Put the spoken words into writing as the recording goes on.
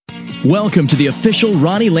Welcome to the official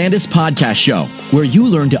Ronnie Landis podcast show, where you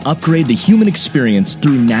learn to upgrade the human experience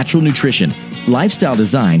through natural nutrition, lifestyle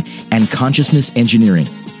design, and consciousness engineering.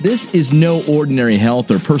 This is no ordinary health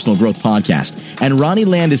or personal growth podcast, and Ronnie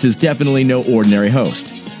Landis is definitely no ordinary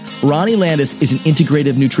host. Ronnie Landis is an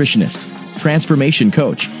integrative nutritionist, transformation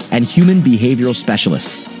coach, and human behavioral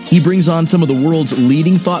specialist. He brings on some of the world's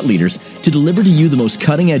leading thought leaders to deliver to you the most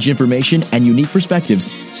cutting-edge information and unique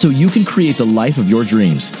perspectives so you can create the life of your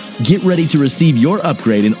dreams. Get ready to receive your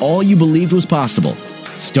upgrade in all you believed was possible,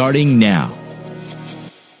 starting now.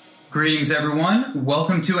 Greetings, everyone.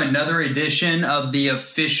 Welcome to another edition of the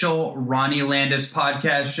official Ronnie Landis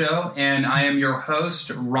podcast show, and I am your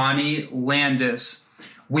host, Ronnie Landis.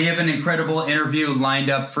 We have an incredible interview lined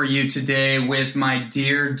up for you today with my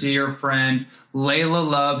dear, dear friend, Layla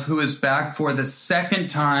Love, who is back for the second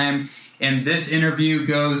time. And this interview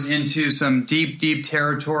goes into some deep, deep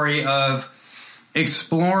territory of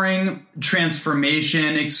exploring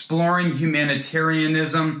transformation, exploring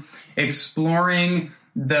humanitarianism, exploring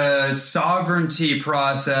the sovereignty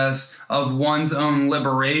process of one's own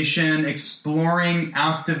liberation, exploring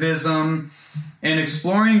activism, and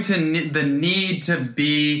exploring the need to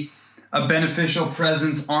be a beneficial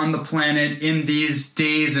presence on the planet in these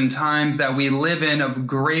days and times that we live in of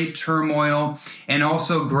great turmoil and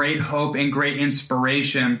also great hope and great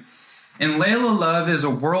inspiration. And Layla Love is a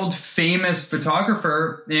world famous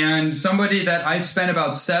photographer and somebody that I spent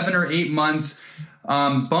about 7 or 8 months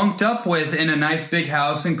bunked up with in a nice big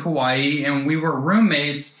house in Kauai, and we were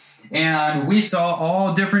roommates, and we saw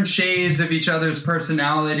all different shades of each other's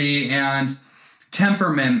personality and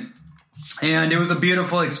temperament. And it was a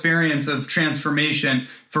beautiful experience of transformation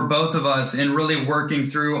for both of us and really working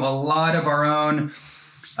through a lot of our own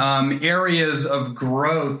areas of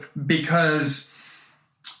growth, because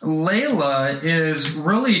Layla is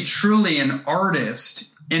really truly an artist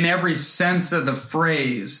in every sense of the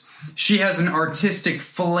phrase. She has an artistic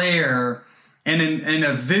flair and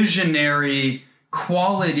a visionary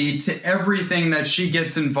quality to everything that she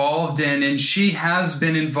gets involved in, and she has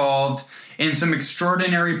been involved in some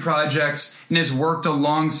extraordinary projects and has worked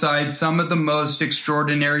alongside some of the most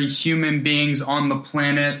extraordinary human beings on the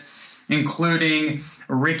planet, including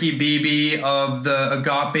Ricky Beebe of the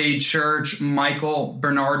Agape Church, Michael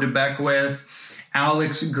Bernard Beckwith,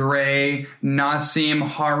 Alex Gray, Nassim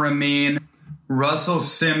Haramein, Russell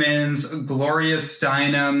Simmons, Gloria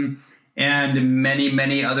Steinem, and many,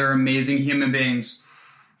 many other amazing human beings.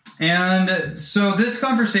 And so this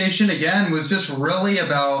conversation, again, was just really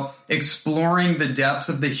about exploring the depths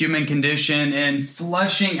of the human condition and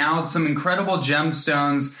flushing out some incredible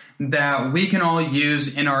gemstones that we can all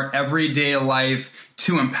use in our everyday life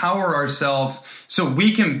to empower ourselves so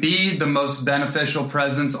we can be the most beneficial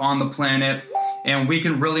presence on the planet, and we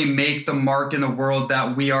can really make the mark in the world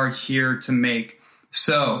that we are here to make.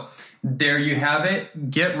 So there you have it.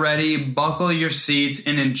 Get ready, buckle your seats,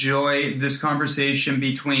 and enjoy this conversation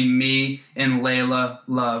between me and Layla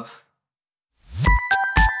Love.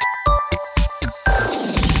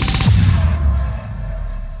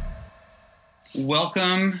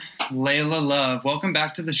 Welcome, Layla Love. Welcome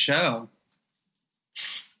back to the show.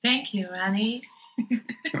 Thank you, Ronnie.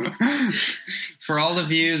 For all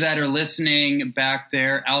of you that are listening back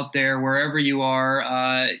there, out there, wherever you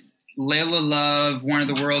are, Layla Love, one of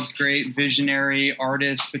the world's great visionary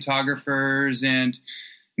artists, photographers, and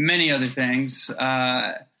many other things.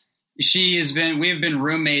 We have been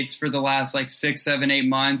roommates for the last 6, 7, 8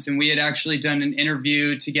 months, and we had actually done an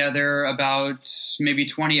interview together about maybe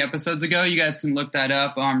 20 episodes ago. You guys can look that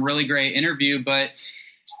up. Really great interview, but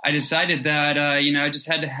I decided that I just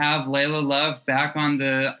had to have Layla Love back on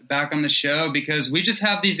the show, because we just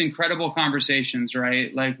have these incredible conversations,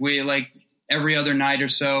 right? Every other night or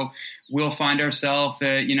so, we'll find ourselves,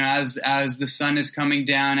 as the sun is coming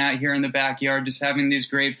down out here in the backyard, just having these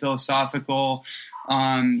great philosophical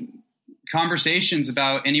conversations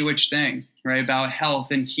about any which thing, right? About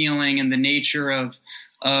health and healing and the nature of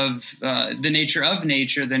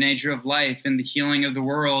nature, the nature of life, and the healing of the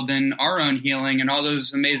world, and our own healing, and all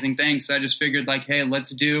those amazing things. So I just figured, hey, let's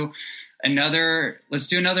do another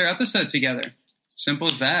episode together. Simple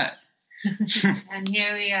as that. And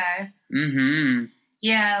here we are. Mm-hmm.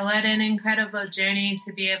 Yeah, what an incredible journey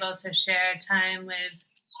to be able to share time with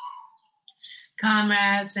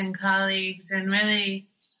comrades and colleagues and really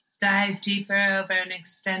dive deeper over an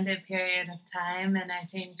extended period of time. And I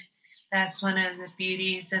think that's one of the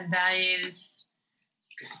beauties and values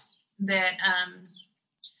that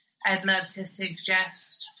I'd love to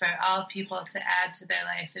suggest for all people to add to their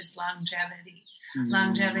life is longevity. Mm-hmm.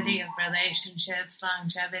 Longevity of relationships,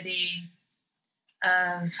 longevity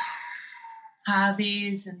of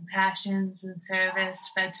hobbies and passions and service,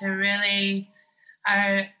 but to really,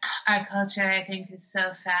 our culture, I think, is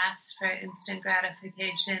so fast for instant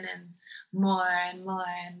gratification and more and more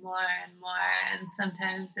and more and more. And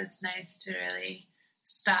sometimes it's nice to really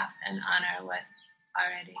stop and honor what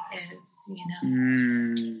already is,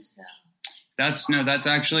 So that's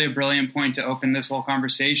actually a brilliant point to open this whole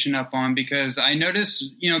conversation up on, because I notice,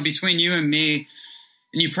 between you and me,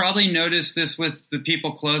 and you probably notice this with the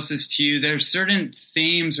people closest to you, there's certain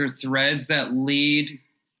themes or threads that lead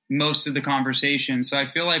most of the conversation. So I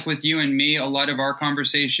feel like with you and me, a lot of our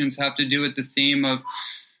conversations have to do with the theme of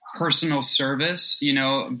personal service,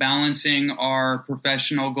 balancing our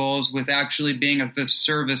professional goals with actually being of the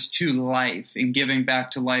service to life and giving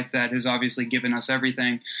back to life that has obviously given us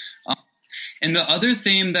everything. And the other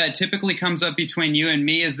theme that typically comes up between you and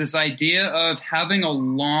me is this idea of having a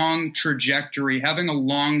long trajectory, having a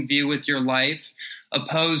long view with your life,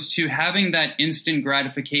 opposed to having that instant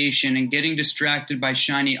gratification and getting distracted by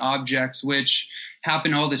shiny objects, which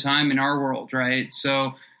happen all the time in our world, right?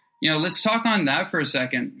 So, let's talk on that for a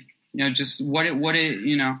second. Just what it,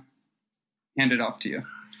 hand it off to you.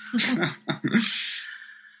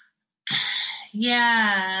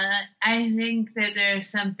 Yeah, I think that there's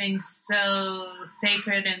something so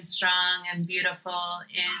sacred and strong and beautiful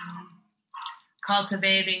in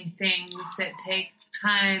cultivating things that take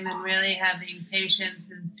time and really having patience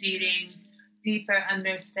and seeding deeper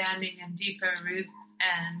understanding and deeper roots.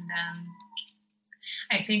 And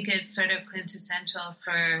I think it's sort of quintessential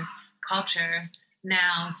for culture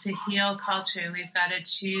now. To heal culture, we've got to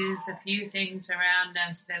choose a few things around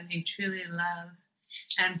us that we truly love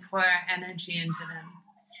and pour energy into them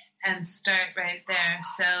and start right there.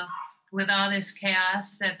 So with all this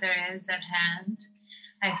chaos that there is at hand,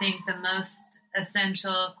 I think the most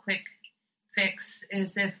essential quick fix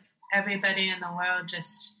is if everybody in the world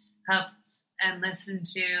just helped and listened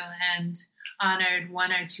to and honored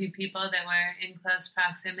one or two people that were in close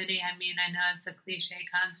proximity. I mean, I know it's a cliche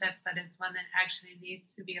concept, but it's one that actually needs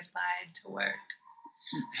to be applied to work.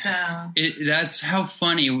 So that's how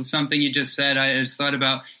funny something you just said. I just thought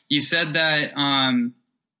about, you said that,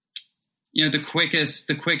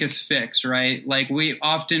 the quickest fix, right? Like we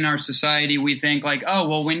often in our society, we think like, oh,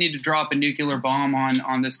 well, we need to drop a nuclear bomb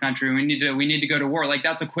on this country. We need to go to war. Like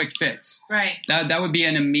that's a quick fix. Right. That would be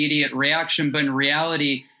an immediate reaction. But in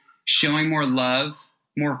reality, showing more love,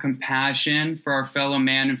 more compassion for our fellow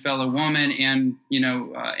man and fellow woman and,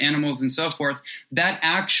 animals and so forth, that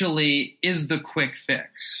actually is the quick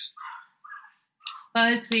fix.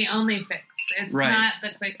 Well, it's the only fix. It's right. Not the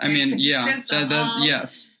quick fix. I mean, yeah. It's just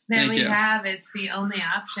yes. that we you. have. It's the only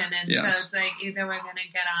option. And yes. So it's like either we're going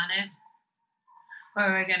to get on it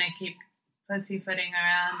or we're going to keep pussyfooting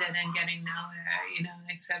around it and getting nowhere,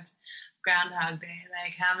 except Groundhog Day.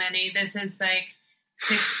 Like how many, this is like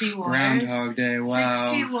 60 wars. Groundhog Day,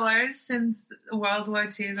 wow. 60 wars since World War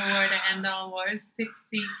II, the war to end all wars.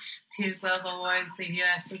 62 global wars the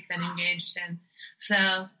U.S. has been engaged in.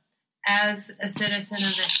 So as a citizen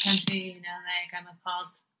of this country, I'm appalled.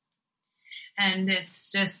 And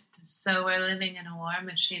it's just, so we're living in a war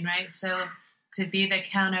machine, right? So to be the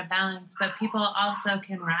counterbalance, but people also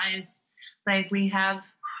can rise. Like we have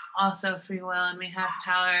also free will and we have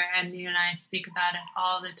power, and you and I speak about it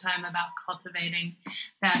all the time about cultivating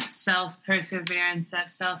that self-perseverance,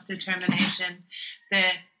 that self-determination,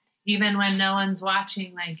 that even when no one's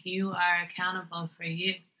watching, like you are accountable for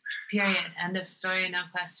you, period, end of story, no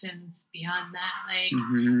questions beyond that.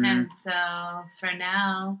 And so for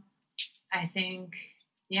now, I think,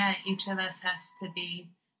 each of us has to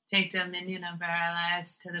take dominion over our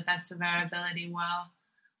lives to the best of our ability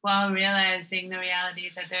while realizing the reality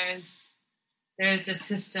that there is a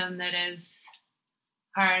system that is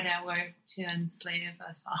hard at work to enslave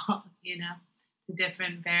us all, to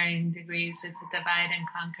different varying degrees. It's a divide and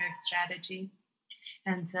conquer strategy.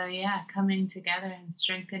 And so, coming together and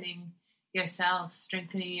strengthening yourself,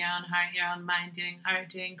 strengthening your own heart, your own mind, doing art,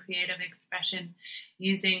 doing creative expression,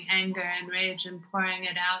 using anger and rage and pouring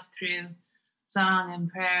it out through song and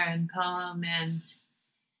prayer and poem and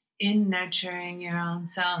in nurturing your own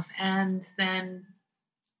self. And then,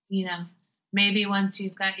 maybe once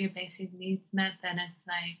you've got your basic needs met, then it's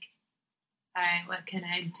like, all right, what can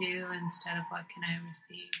I do instead of what can I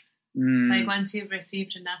receive? Like once you've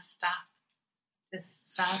received enough, stop.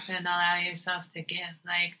 Just stop and allow yourself to give.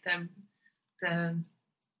 Like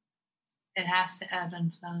it has to ebb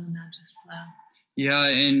and flow, not just flow. Yeah,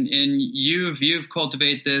 and you've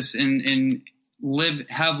cultivated this and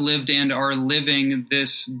have lived and are living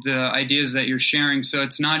the ideas that you're sharing. So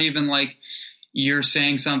it's not even like you're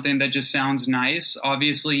saying something that just sounds nice.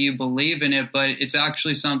 Obviously you believe in it, but it's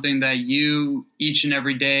actually something that you each and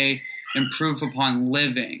every day improve upon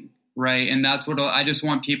living, right? And that's what I just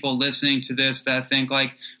want people listening to this that think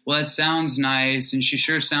like, well, it sounds nice and she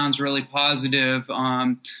sure sounds really positive,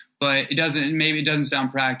 but maybe it doesn't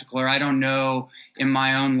sound practical, or I don't know in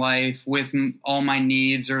my own life with all my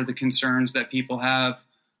needs or the concerns that people have.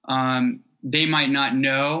 They might not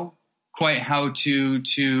know quite how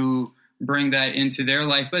to bring that into their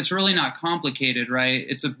life, but it's really not complicated, right?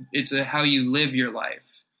 It's a how you live your life.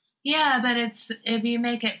 Yeah, but it's if you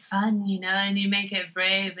make it fun, and you make it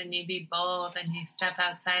brave, and you be bold, and you step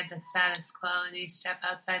outside the status quo, and you step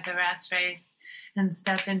outside the rat's race, and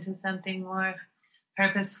step into something more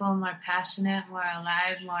purposeful, more passionate, more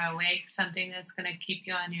alive, more awake, something that's going to keep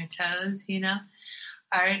you on your toes,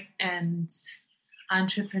 art and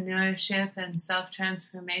entrepreneurship and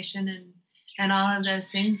self-transformation and all of those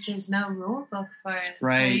things. There's no rule book for it.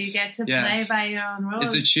 Right. So you get to play by your own rules.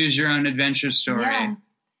 It's a choose your own adventure story. Yeah.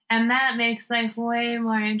 And that makes life way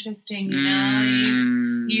more interesting,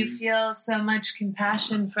 You feel so much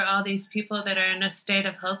compassion for all these people that are in a state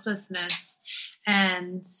of hopelessness.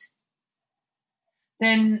 And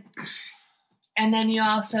then you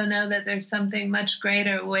also know that there's something much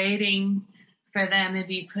greater waiting for them if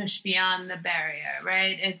you push beyond the barrier,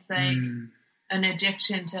 right? It's like an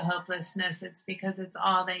addiction to hopelessness. It's because it's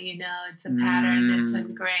all that you know. It's a pattern. It's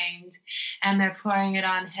ingrained. And they're pouring it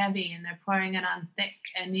on heavy, and they're pouring it on thick,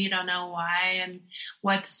 and you don't know why and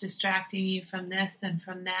what's distracting you from this and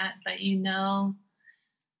from that. But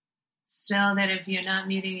still that if you're not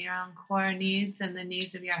meeting your own core needs and the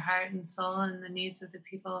needs of your heart and soul and the needs of the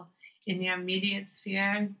people in your immediate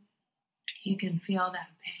sphere, you can feel that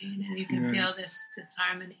pain and you can feel this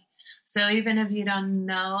disharmony. So even if you don't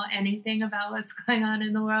know anything about what's going on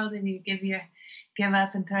in the world and you give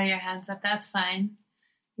up and throw your hands up, that's fine.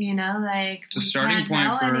 It's a starting point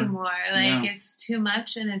know anymore. It's too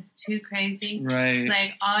much and it's too crazy. Right.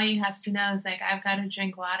 Like all you have to know is I've got to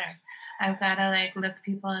drink water. I've got to look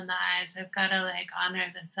people in the eyes. I've got to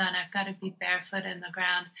honor the sun. I've got to be barefoot in the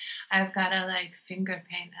ground. I've got to finger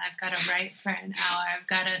paint. I've got to write for an hour. I've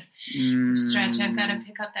got to stretch. I've got to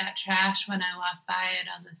pick up that trash when I walk by it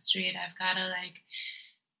on the street. I've got to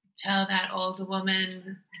tell that old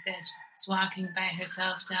woman that's walking by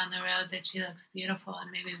herself down the road that she looks beautiful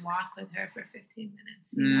and maybe walk with her for 15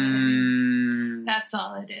 minutes. You know what I mean? That's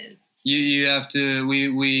all it is. You have to,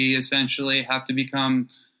 we essentially have to become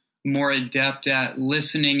more adept at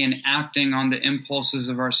listening and acting on the impulses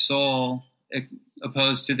of our soul,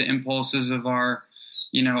 opposed to the impulses of our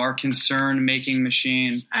concern-making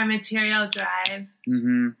machine. Our material drive,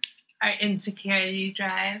 our insecurity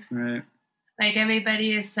drive. Right.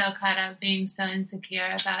 Everybody is so caught up being so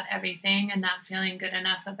insecure about everything and not feeling good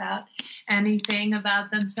enough about anything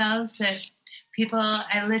about themselves that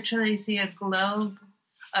I literally see a globe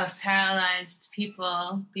of paralyzed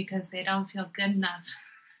people because they don't feel good enough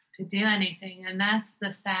to do anything. And that's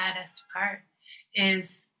the saddest part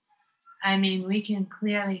we can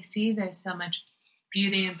clearly see there's so much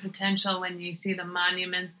beauty and potential when you see the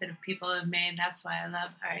monuments that people have made. That's why I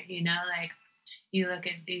love art, you look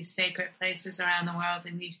at these sacred places around the world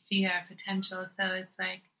and you see our potential. So it's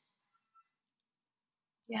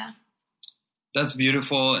That's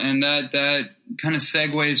beautiful. And that kind of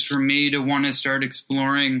segues for me to want to start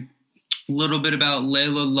exploring a little bit about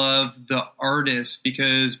Layla Love, the artist,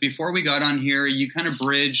 because before we got on here, you kind of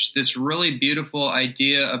bridged this really beautiful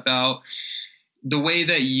idea about the way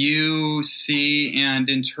that you see and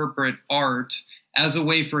interpret art as a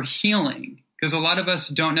way for healing. Because a lot of us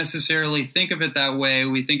don't necessarily think of it that way.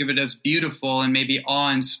 We think of it as beautiful and maybe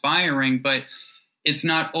awe-inspiring, but it's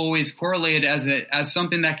not always correlated as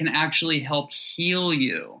something that can actually help heal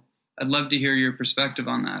you. I'd love to hear your perspective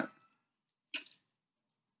on that.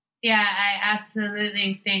 Yeah, I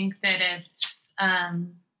absolutely think that it's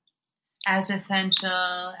as essential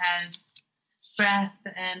as breath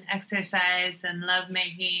and exercise and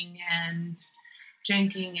lovemaking and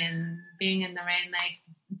drinking and being in the rain.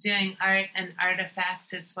 Doing art and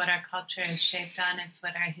artifacts, it's what our culture is shaped on. It's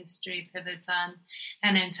what our history pivots on.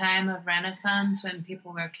 And in time of Renaissance, when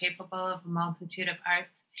people were capable of a multitude of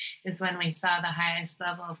arts, is when we saw the highest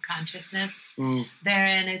level of consciousness.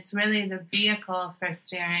 Therein, it's really the vehicle for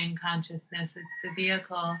steering consciousness. It's the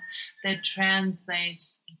vehicle that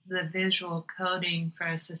translates the visual coding for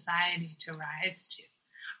a society to rise to,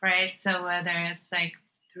 right? So whether it's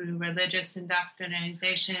through religious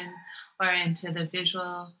indoctrination or into the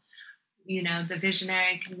visual, the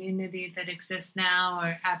visionary community that exists now,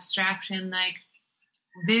 or abstraction,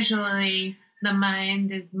 visually, the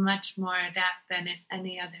mind is much more adept than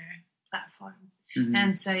any other platform. Mm-hmm.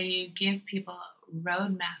 And so you give people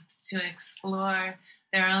roadmaps to explore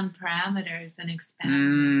their own parameters and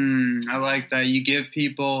expand. I like that. You give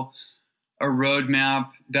people a roadmap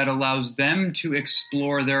that allows them to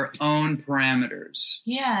explore their own parameters.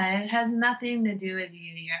 Yeah, it has nothing to do with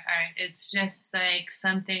you, your art. It's just like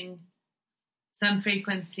some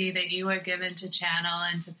frequency that you are given to channel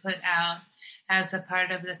and to put out as a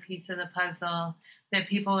part of the piece of the puzzle that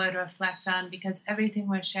people would reflect on, because everything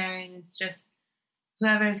we're sharing is just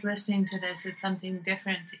whoever's listening to this, it's something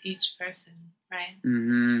different to each person, right?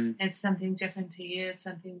 Mm-hmm. It's something different to you. It's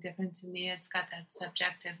something different to me. It's got that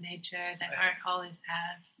subjective nature that art always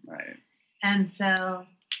has. Right. And so,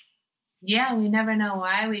 yeah, we never know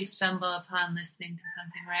why we stumble upon listening to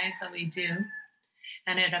something, right? But we do.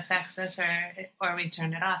 And it affects us, or we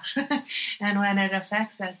turn it off. And when it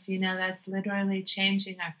affects us, that's literally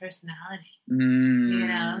changing our personality.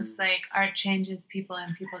 It's like art changes people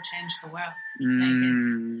and people change the world. Like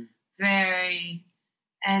it's very,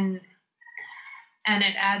 and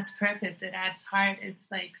it adds purpose, it adds heart, it's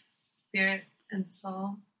like spirit and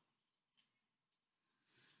soul.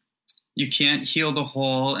 You can't heal the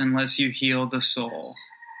whole unless you heal the soul.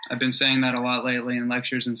 I've been saying that a lot lately in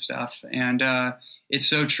lectures and stuff. And it's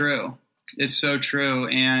so true. It's so true.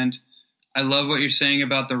 And I love what you're saying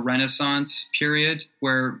about the Renaissance period,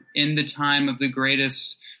 where in the time of the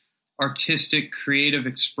greatest artistic, creative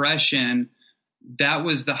expression, that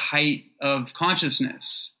was the height of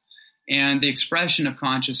consciousness and the expression of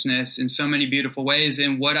consciousness in so many beautiful ways.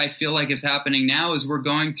 And what I feel like is happening now is we're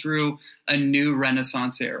going through a new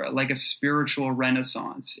Renaissance era, like a spiritual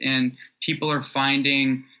Renaissance, and people are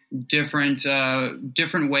finding different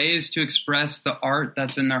ways to express the art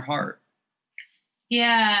that's in their heart.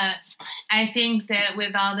 Yeah, I think that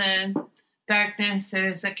with all the darkness,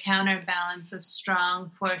 there's a counterbalance of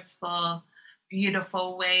strong, forceful,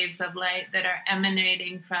 beautiful waves of light that are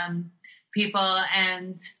emanating from people,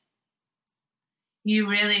 and you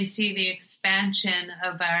really see the expansion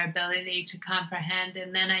of our ability to comprehend.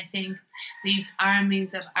 And then I think these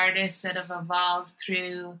armies of artists that have evolved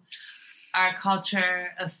through our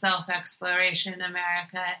culture of self-exploration,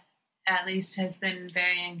 America at least has been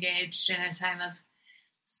very engaged in a time of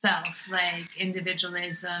self, like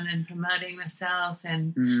individualism and promoting the self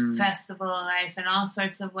and festival life and all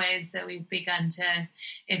sorts of ways that we've begun to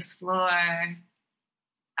explore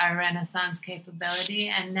our Renaissance capability.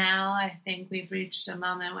 And now I think we've reached a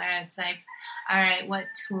moment where it's like, all right, what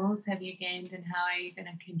tools have you gained and how are you going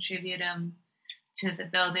to contribute them to the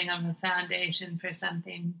building of a foundation for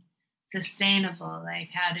something sustainable? Like,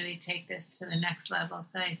 how do we take this to the next level?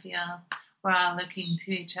 So I feel we're all looking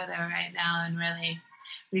to each other right now and really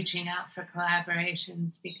reaching out for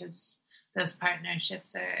collaborations, because those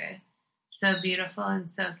partnerships are so beautiful and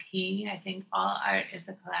so key. I think all art is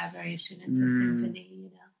a collaboration. It's a symphony,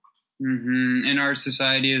 And our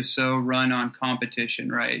society is so run on competition,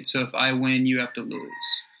 right? So if I win, you have to lose.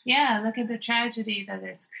 Yeah, look at the tragedy that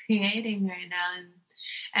it's creating right now,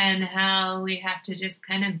 and how we have to just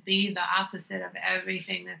kind of be the opposite of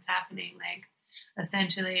everything that's happening. Like,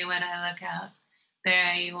 essentially, when I look out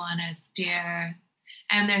there, you want to steer.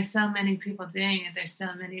 And there's so many people doing it. There's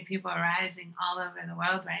so many people rising all over the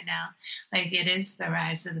world right now. Like, it is the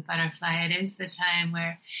rise of the butterfly. It is the time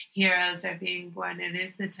where heroes are being born. It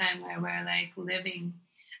is the time where we're, like, living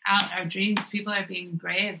out our dreams. People are being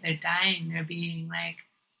brave. They're dying. They're being, like,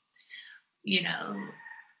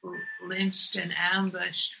 lynched and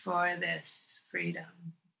ambushed for this freedom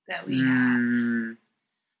that we have.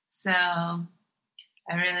 So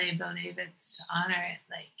I really believe it's honor it,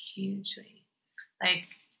 like, hugely. Like,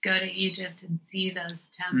 go to Egypt and see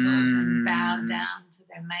those temples and bow down to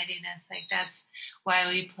their mightiness. Like, that's why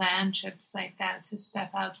we plan trips like that, to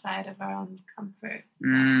step outside of our own comfort.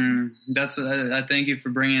 So. I thank you for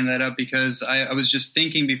bringing that up, because I was just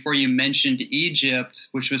thinking before you mentioned Egypt,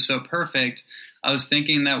 which was so perfect. I was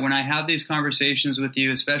thinking that when I have these conversations with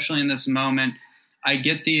you, especially in this moment, I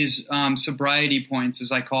get these sobriety points,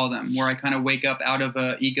 as I call them, where I kind of wake up out of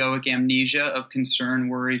a egoic amnesia of concern,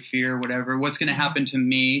 worry, fear, whatever. What's going to happen to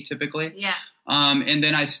me, typically? Yeah. And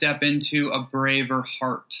then I step into a braver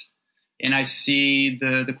heart, and I see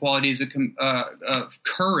the qualities of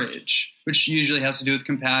courage, which usually has to do with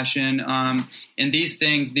compassion. And these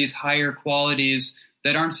things, these higher qualities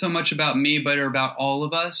that aren't so much about me, but are about all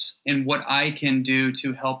of us and what I can do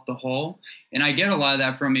to help the whole. And I get a lot of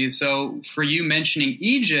that from you. So for you mentioning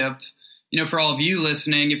Egypt, for all of you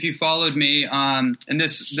listening, if you followed me, and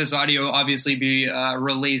this audio will obviously be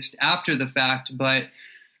released after the fact, but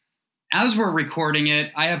as we're recording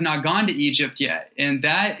it, I have not gone to Egypt yet. And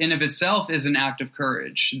that in of itself is an act of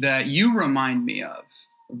courage that you remind me of.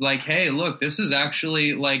 like, hey, look, this is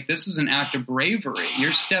actually like, this is an act of bravery.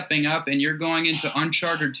 You're stepping up and you're going into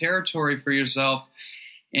uncharted territory for yourself,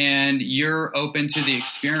 and you're open to the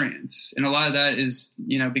experience. And a lot of that is,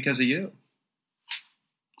 because of you.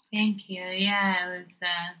 Thank you. Yeah, it was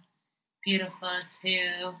beautiful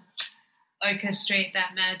to orchestrate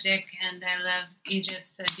that magic, and I love Egypt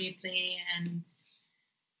so deeply, and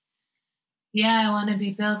I want to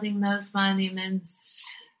be building those monuments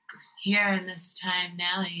here in this time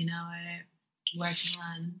now. We're working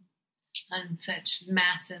on such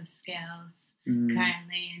massive scales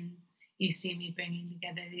currently, and you see me bringing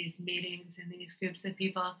together these meetings and these groups of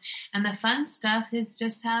people, and the fun stuff is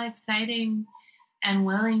just how exciting and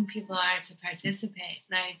willing people are to participate.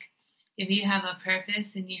 Like, if you have a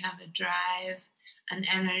purpose and you have a drive, an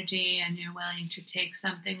energy, and you're willing to take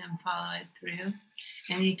something and follow it through,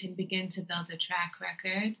 and you can begin to build a track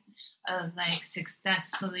record of like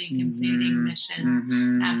successfully completing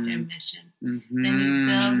mission after mission, then you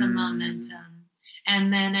build a momentum,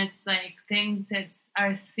 and then it's like things that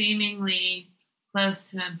are seemingly close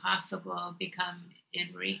to impossible become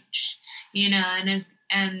in reach, and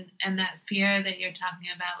that fear that you're talking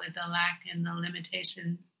about with the lack and the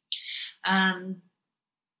limitation.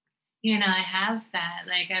 I have that.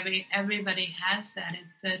 Like everybody has that.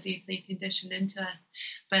 It's so deeply conditioned into us,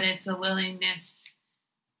 but it's a willingness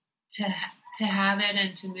to have it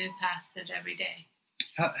and to move past it every day.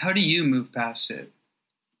 How do you move past it?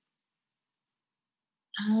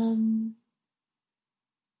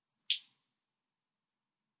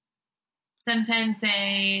 Sometimes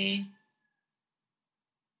I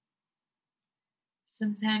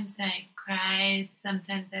cry,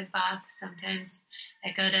 sometimes I box, sometimes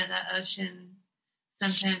I go to the ocean,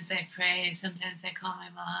 sometimes I pray, sometimes I call my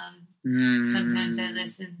mom, sometimes I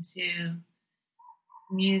listen to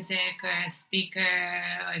music or a speaker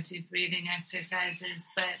or do breathing exercises,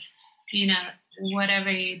 but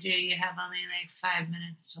whatever you do, you have only like 5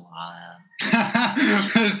 minutes to wallow.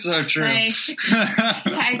 That's so true.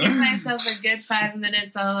 I give myself a good 5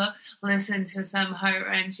 minutes. I'll listen to some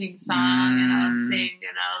heart-wrenching song and I'll sing,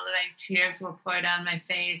 and tears will pour down my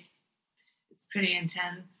face. It's pretty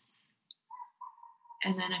intense.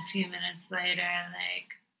 And then a few minutes later,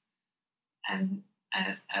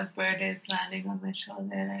 a bird is landing on my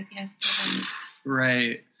shoulder like yesterday.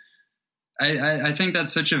 Right. I think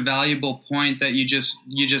that's such a valuable point that you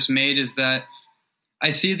just made, is that I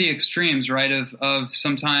see the extremes, right? Of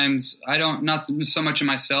sometimes not so much in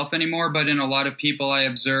myself anymore, but in a lot of people I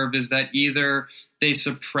observe, is that either they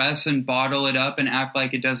suppress and bottle it up and act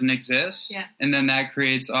like it doesn't exist. Yeah. And then that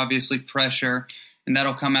creates obviously pressure, and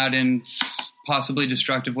that'll come out in possibly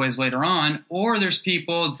destructive ways later on. Or there's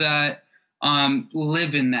people that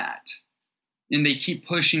live in that, and they keep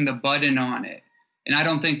pushing the button on it. And I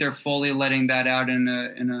don't think they're fully letting that out in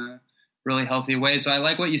a really healthy way. So I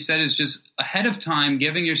like what you said, is just ahead of time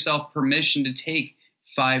giving yourself permission to take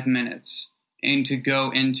 5 minutes and to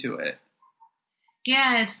go into it.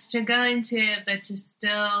 Yeah, it's to go into it, but to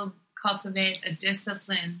still cultivate a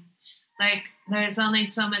discipline. Like, there's only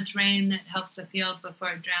so much rain that helps a field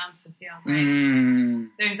before it drowns the field, right?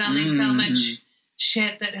 There's only so much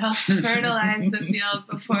shit that helps fertilize the field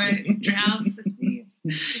before it drowns the seeds. So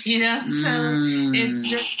it's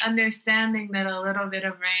just understanding that a little bit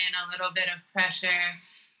of rain, a little bit of pressure,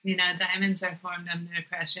 diamonds are formed under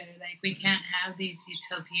pressure. Like, we can't have these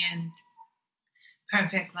utopian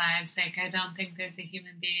perfect lives. Like, I don't think there's a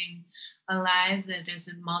human being alive that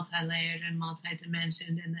isn't multi-layered and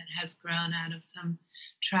multi-dimensioned and that has grown out of some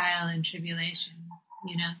trial and tribulation,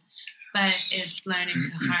 but it's learning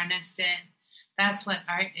to harness it. That's what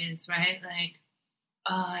art is, right? Like,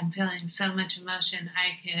 oh, I'm feeling so much emotion.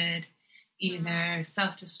 I could either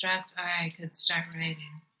self-destruct or I could start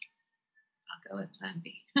writing. I'll go with plan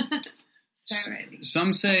B. Start writing.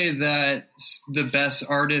 Some say that the best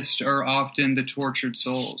artists are often the tortured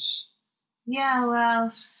souls. Yeah,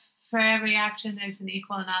 well, for every action, there's an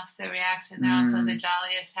equal and opposite reaction. They're also the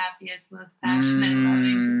jolliest, happiest, most passionate,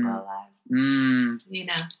 loving people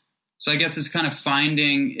alive. So I guess it's kind of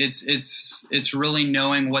finding, it's really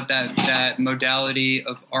knowing what that modality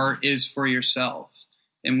of art is for yourself.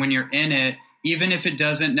 And when you're in it, even if it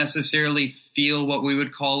doesn't necessarily feel what we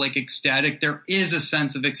would call like ecstatic, there is a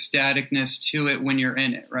sense of ecstaticness to it when you're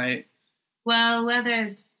in it, right? Well, whether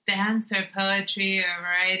it's dance or poetry or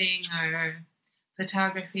writing or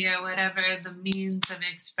photography or whatever the means of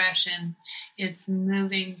expression, it's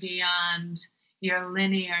moving beyond your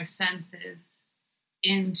linear senses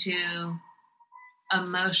into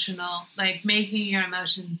emotional, like making your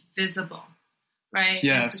emotions visible, right?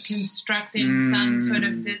 Yes. It's constructing some sort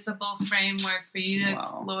of visible framework for you to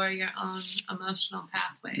explore your own emotional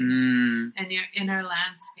pathways and your inner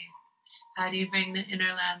landscape. How do you bring the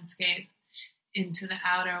inner landscape into the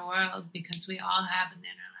outer world? Because we all have an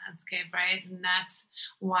inner landscape, right? And that's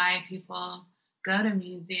why people go to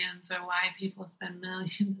museums, or why people spend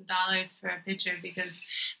millions of dollars for a picture, because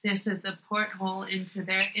this is a porthole into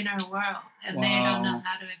their inner world, and they don't know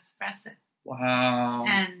how to express it. Wow.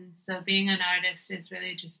 And so being an artist is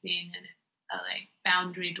really just being a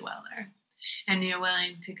boundary dweller. And you're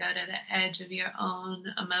willing to go to the edge of your own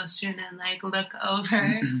emotion and look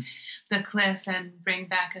over the cliff and bring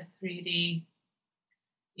back a 3D,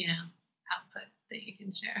 output that you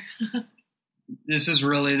can share. This is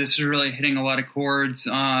really hitting a lot of chords.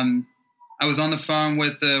 I was on the phone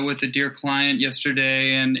with a dear client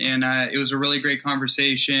yesterday, and it was a really great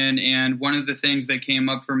conversation. And one of the things that came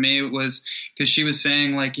up for me was because she was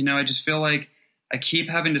saying, I just feel like I keep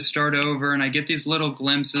having to start over, and I get these little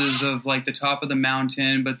glimpses of the top of the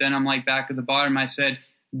mountain, but then I'm back at the bottom. I said,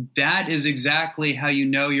 that is exactly how you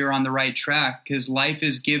know you're on the right track, because life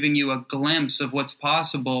is giving you a glimpse of what's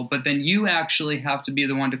possible, but then you actually have to be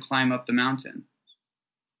the one to climb up the mountain.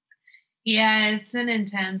 Yeah, it's an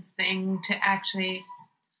intense thing to actually,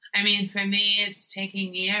 for me, it's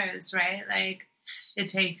taking years, right? It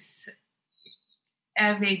takes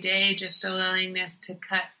every day just a willingness to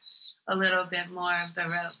cut a little bit more of the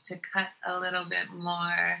rope, to cut a little bit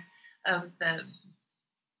more of the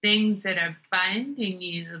things that are binding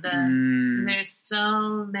you. There's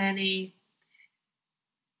so many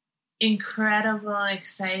incredible,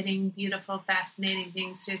 exciting, beautiful, fascinating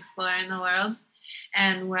things to explore in the world.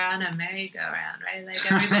 And we're on a merry-go-round, right?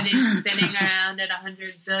 Everybody's spinning around at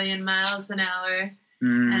 100 zillion miles an hour.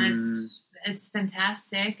 And it's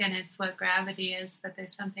fantastic, and it's what gravity is, but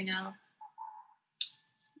there's something else.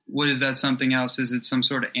 What is that something else? Is it some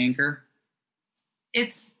sort of anchor?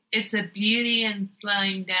 It's a beauty in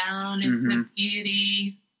slowing down. It's a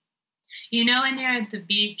beauty. When you're at the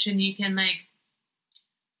beach and you can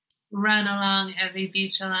run along every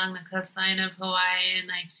beach along the coastline of Hawaii and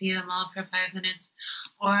see them all for 5 minutes,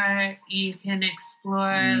 or you can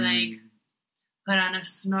explore, put on a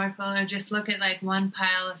snorkel, or just look at one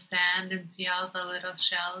pile of sand and see all the little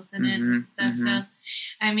shells in it and stuff. So,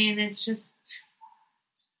 it's just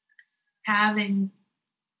having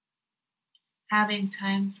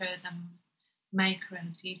time for the micro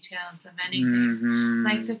details of anything,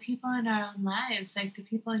 like the people in our own lives, the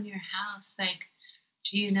people in your house.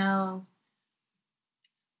 Do you know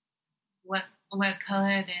what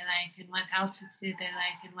color they like, and what altitude they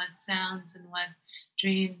like, and what sounds, and what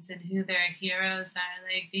dreams, and who their heroes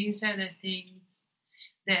are? These are the things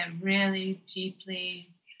that really deeply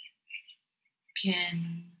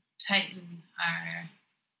can tighten our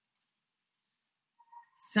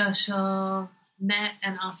social net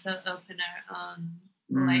and also open our own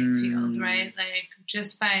light field, right?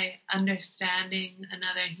 Just by understanding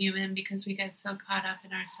another human, because we get so caught up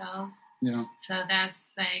in ourselves. Yeah. So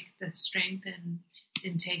that's the strength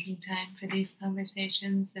in taking time for these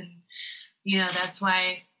conversations. And, that's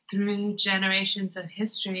why through generations of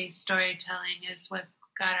history, storytelling is what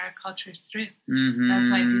got our cultures through. That's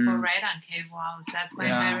why people write on cave walls. That's why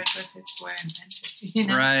hieroglyphics were invented,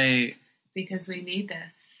 Right. Because we need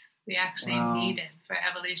this. We actually need it for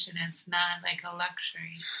evolution. It's not a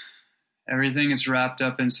luxury. Everything is wrapped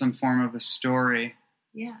up in some form of a story.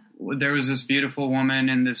 Yeah. There was this beautiful woman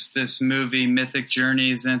in this movie, Mythic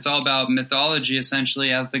Journeys, and it's all about mythology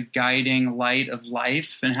essentially as the guiding light of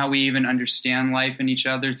life, and how we even understand life and each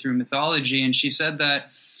other through mythology. And she said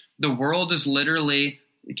that the world is literally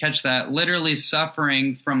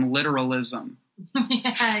suffering from literalism.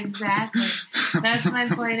 Yeah, exactly. That's my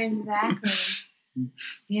point exactly.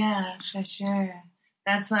 Yeah, for sure.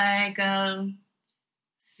 That's why I go,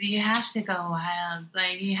 so you have to go wild.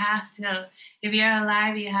 You have to, if you're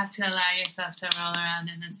alive, you have to allow yourself to roll around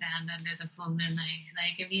in the sand under the full moonlight.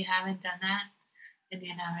 If you haven't done that, then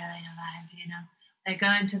you're not really alive,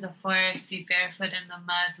 go into the forest, be barefoot in the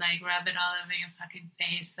mud, rub it all over your fucking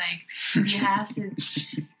face. You have to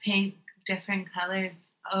paint different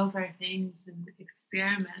colors over things and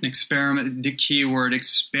experiment. The key word,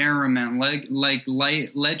 experiment.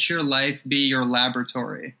 Let your life be your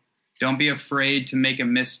laboratory. Don't be afraid to make a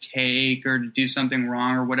mistake or to do something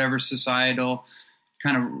wrong, or whatever societal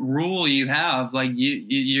kind of rule you have.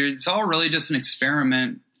 It's all really just an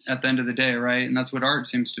experiment at the end of the day, right? And that's what art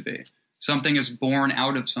seems to be. Something is born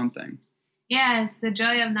out of something. Yeah, it's the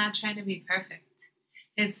joy of not trying to be perfect.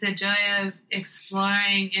 It's the joy of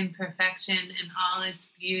exploring imperfection in all its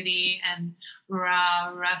beauty and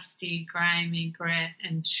raw, rusty, grimy grit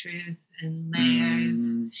and truth and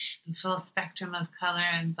layers, the full spectrum of color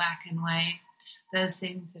and black and white, those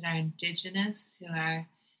things that are indigenous to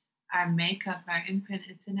our makeup, our imprint,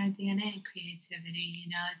 it's in our DNA, creativity,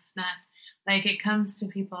 it's not like it comes to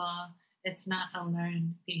people, it's not a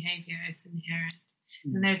learned behavior, it's inherent.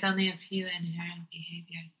 And there's only a few inherent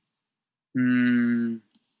behaviors.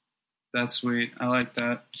 That's sweet. I like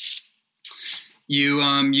that. You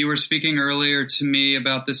were speaking earlier to me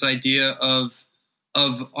about this idea of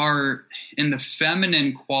art and the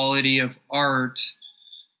feminine quality of art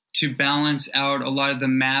to balance out a lot of the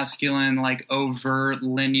masculine, like overt,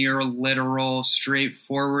 linear, literal,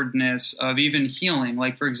 straightforwardness of even healing.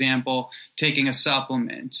 Like, for example, taking a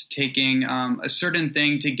supplement, taking a certain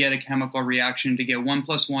thing to get a chemical reaction to get 1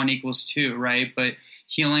 + 1 = 2, right? But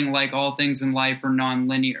healing, like all things in life, are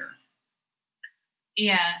non-linear.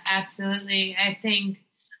 Yeah, absolutely. I think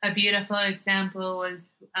a beautiful example was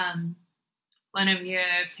one of your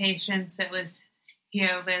patients that was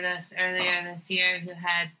here with us earlier this year who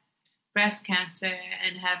had breast cancer,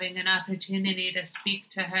 and having an opportunity to speak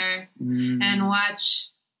to her and watch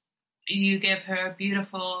you give her a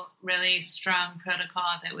beautiful, really strong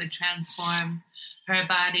protocol that would transform her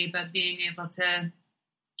body, but being able to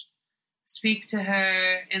speak to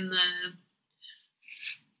her in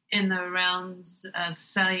the realms of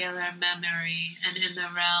cellular memory and in the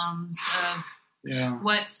realms of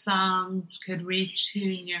what songs could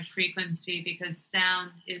retune your frequency, because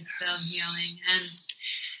sound is so healing, and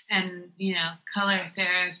color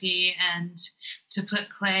therapy, and to put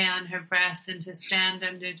clay on her breast and to stand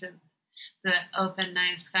under the open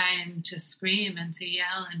night sky and to scream and to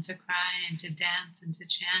yell and to cry and to dance and to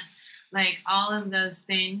chant, like all of those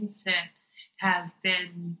things that have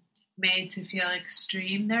been made to feel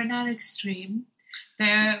extreme. They're not extreme.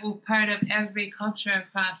 They're part of every culture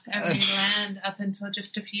across every land up until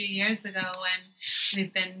just a few years ago, when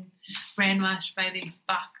we've been brainwashed by these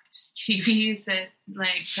box TVs that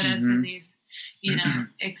put us in these,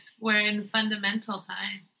 we're in fundamental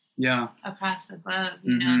times across the globe.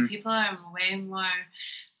 People are way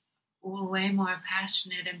more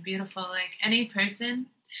passionate and beautiful. Like any person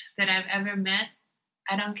that I've ever met,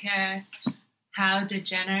 I don't care how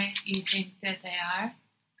degenerate you think that they are,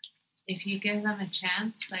 if you give them a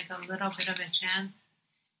chance, like a little bit of a chance,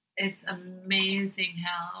 it's amazing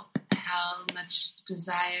how much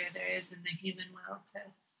desire there is in the human will to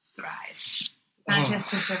thrive. Not just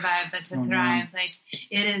to survive, but to thrive. Man. Like,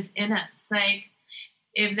 it is in us. Like,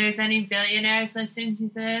 if there's any billionaires listening to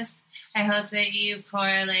this, I hope that you pour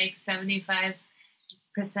 75%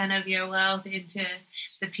 of your wealth into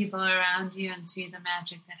the people around you and see the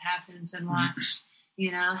magic that happens, and watch,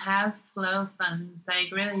 have flow funds,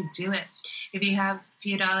 really do it. If you have a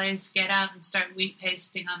few dollars, get out and start wheat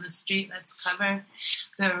pasting on the street. Let's cover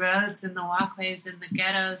the roads and the walkways and the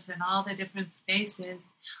ghettos and all the different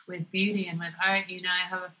spaces with beauty and with art. I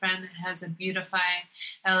have a friend that has a Beautify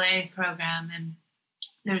LA program, and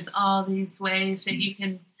there's all these ways that you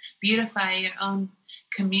can beautify your own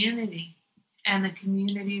community and the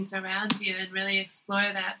communities around you, and really explore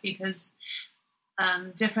that, because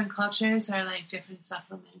different cultures are like different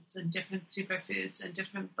supplements and different superfoods and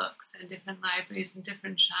different books and different libraries and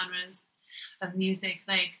different genres of music.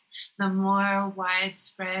 Like, the more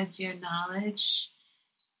widespread your knowledge,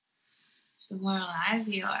 the more alive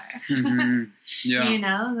you are. Yeah.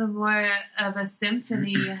 The more of a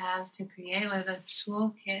symphony you have to create with a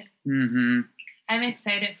toolkit. I'm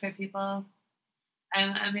excited for people.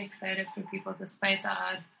 I'm excited for people despite the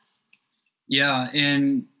odds. Yeah,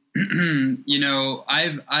 and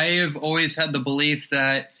I have always had the belief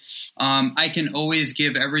that I can always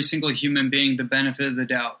give every single human being the benefit of the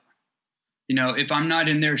doubt. If I'm not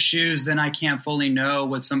in their shoes, then I can't fully know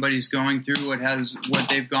what somebody's going through, what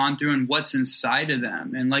they've gone through, and what's inside of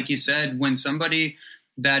them. And like you said, when somebody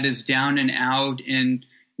that is down and out and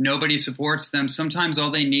nobody supports them, sometimes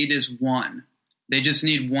all they need is one. They just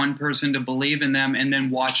need one person to believe in them and then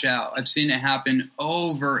watch out. I've seen it happen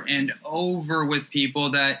over and over with people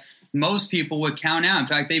that most people would count out. In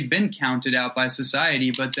fact, they've been counted out by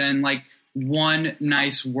society, but then one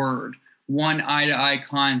nice word, one eye-to-eye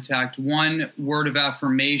contact, one word of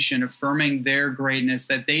affirmation affirming their greatness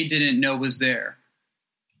that they didn't know was there.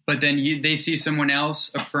 But then they see someone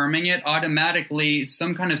else affirming it, automatically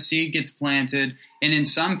some kind of seed gets planted. And in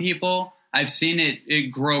some people, I've seen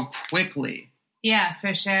it grow quickly. Yeah,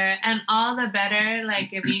 for sure. And all the better,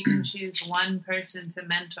 if you can choose one person to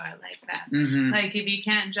mentor like that. If you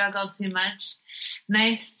can't juggle too much,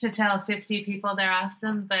 nice to tell 50 people they're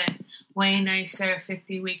awesome, but way nicer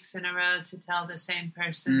 50 weeks in a row to tell the same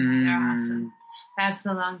person they're awesome. That's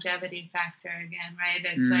the longevity factor again, right?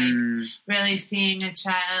 It's really seeing a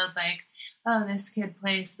child, oh, this kid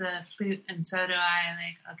plays the flute and so do I,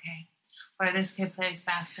 like, okay. Or this kid plays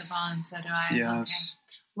basketball and so do I, Yes. okay.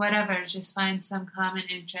 Whatever, just find some common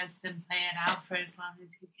interest and play it out for as long as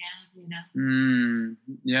you can, you know?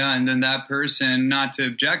 Yeah, and then that person, not to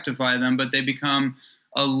objectify them, but they become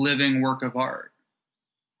a living work of art.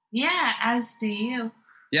 Yeah, as do you.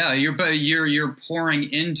 Yeah, you're pouring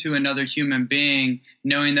into another human being,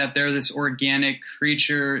 knowing that they're this organic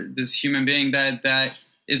creature, this human being that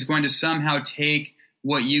is going to somehow take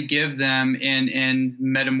what you give them and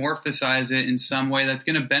metamorphosize it in some way that's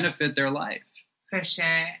going to benefit their life. For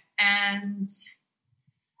sure. And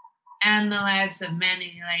the lives of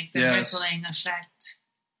many, like the rippling effect.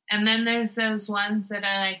 And then there's those ones that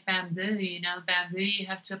are like bamboo, you know, bamboo you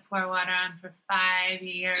have to pour water on for 5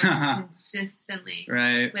 years consistently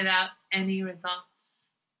without any results.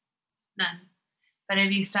 None. But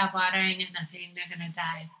if you stop watering it, nothing, they're going to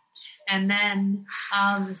die. And then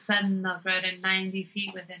all of a sudden they'll grow to 90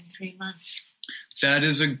 feet within 3 months. That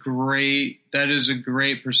is a great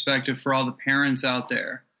perspective for all the parents out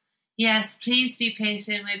there. Yes, please be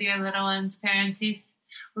patient with your little ones, parents. These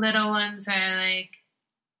little ones are like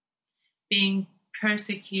being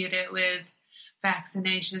persecuted with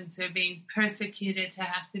vaccinations. They're being persecuted to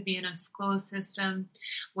have to be in a school system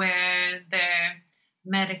where they're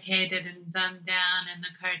medicated and dumbed down, and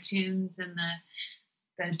the cartoons and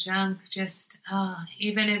the junk. Just,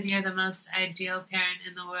 even if you're the most ideal parent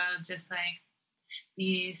in the world, just like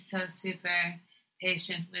be so super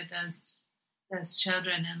patient with those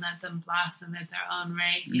children and let them blossom at their own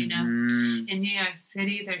rate, you know. In New York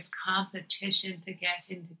City, there's competition to get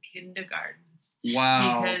into kindergartens.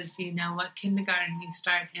 Wow. Because you know what kindergarten you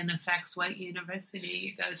start in affects what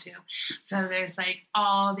university you go to. So there's like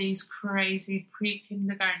all these crazy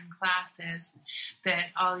pre-kindergarten classes that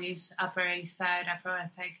all these Upper East Side, Upper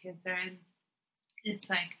West Side kids are in.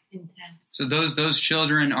 It's like intense. So those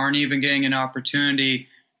children aren't even getting an opportunity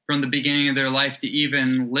from the beginning of their life to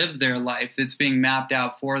even live their life. It's being mapped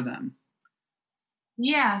out for them.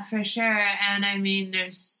 Yeah, for sure. And I mean,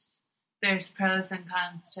 there's pros and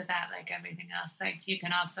cons to that, like everything else. Like you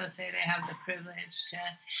can also say they have the privilege to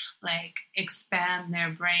like expand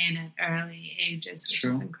their brain at early ages, which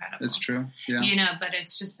is incredible. It's true. Yeah. You know, but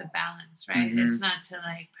it's just the balance, right? It's not to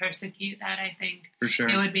like persecute that. I think for sure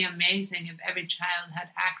it would be amazing if every child had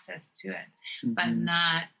access to it, but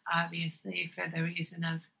not obviously for the reason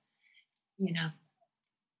of, you know,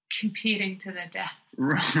 competing to the death.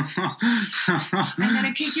 I'm going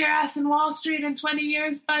to kick your ass in Wall Street in 20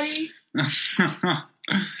 years, buddy. You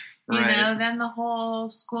know, then the whole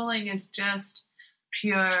schooling is just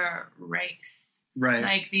pure race. Right.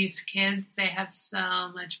 Like these kids, they have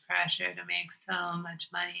so much pressure to make so much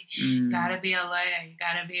money. You got to be a lawyer. You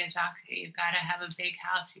got to be a doctor. You got to have a big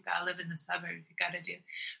house. You got to live in the suburbs. You got to do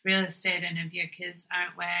real estate. And if your kids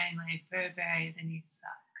aren't wearing like Burberry, then you suck.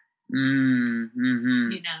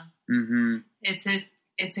 You know,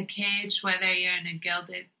 it's a cage, whether you're in a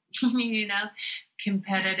gilded, you know,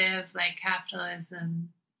 competitive like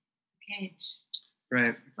capitalism cage.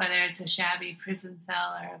 Right. Whether it's a shabby prison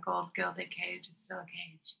cell or a gold gilded cage, it's still a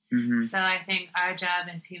cage. So I think our job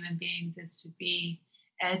as human beings is to be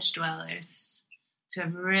edge dwellers, to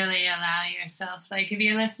really allow yourself, like if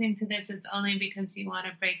you're listening to this, it's only because you want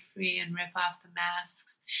to break free and rip off the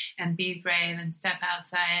masks and be brave and step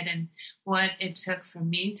outside. And what it took for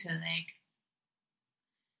me to like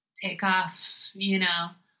take off, you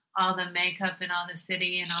know, all the makeup and all the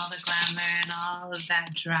city and all the glamour and all of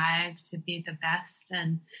that drive to be the best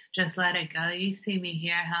and just let it go. You see me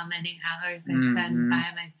here, how many hours I spend by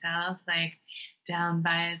myself, like down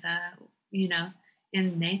by the, you know,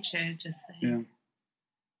 in nature, just like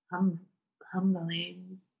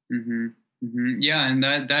humbling. Yeah, and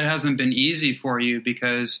that hasn't been easy for you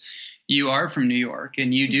because you are from New York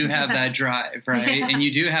and you do have that drive, right? Yeah. And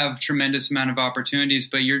you do have tremendous amount of opportunities,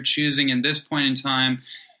 but you're choosing in this point in time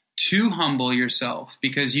to humble yourself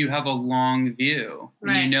because you have a long view.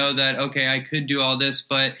 Right. And you know that, okay, I could do all this,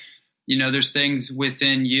 but you know, there's things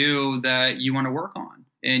within you that you want to work on.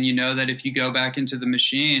 And you know that if you go back into the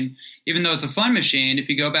machine, even though it's a fun machine, if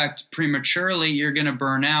you go back prematurely, you're going to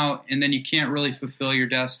burn out and then you can't really fulfill your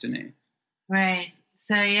destiny. Right.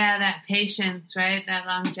 So yeah, that patience, right? That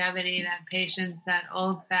longevity, that patience, that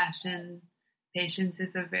old-fashioned patience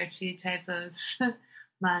is a virtue type of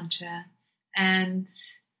mantra. And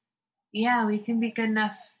yeah, we can be good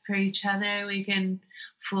enough for each other. We can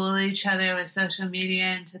fool each other with social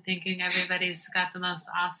media into thinking everybody's got the most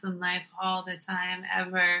awesome life all the time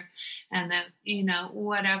ever. And that, you know,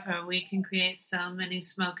 whatever, we can create so many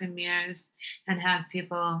smoke and mirrors and have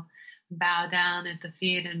people bow down at the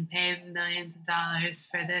feet and pay millions of dollars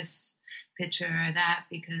for this picture or that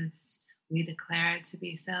because we declare it to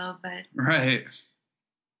be so, but right.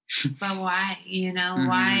 But why? Mm-hmm.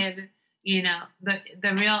 Why?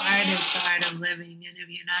 The real art is the art of living, and if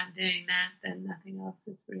you're not doing that, then nothing else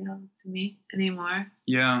is real to me anymore.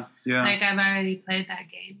 Yeah. Like I've already played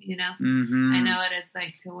that game, Mm-hmm. I know what it's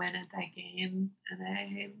like to win at that game, and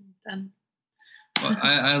I'm done. Well,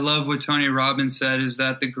 I love what Tony Robbins said, is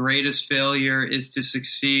that the greatest failure is to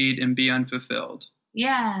succeed and be unfulfilled.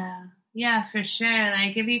 Yeah, for sure.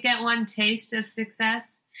 Like if you get one taste of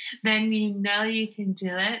success, then you can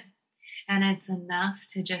do it. And it's enough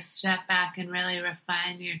to just step back and really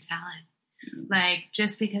refine your talent. Like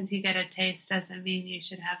just because you get a taste doesn't mean you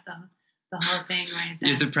should have the whole thing right there.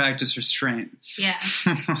 You have to practice restraint. Yeah.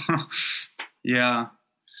 Yeah.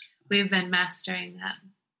 We've been mastering that.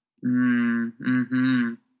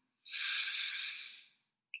 Mm-hmm.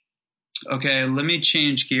 Okay, let me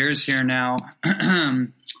change gears here now.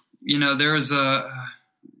 There's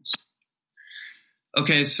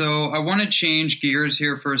Okay, so I want to change gears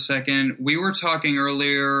here for a second. We were talking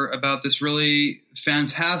earlier about this really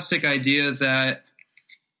fantastic idea that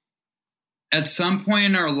at some point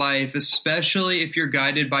in our life, especially if you're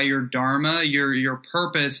guided by your dharma, your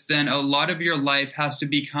purpose, then a lot of your life has to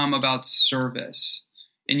become about service.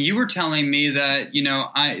 And you were telling me that,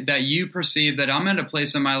 that you perceive that I'm at a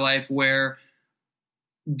place in my life where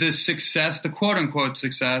the success, the quote unquote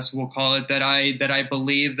success, we'll call it, that I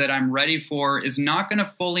believe that I'm ready for is not going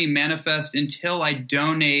to fully manifest until I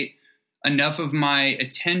donate enough of my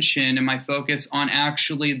attention and my focus on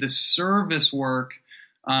actually the service work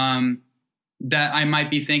that I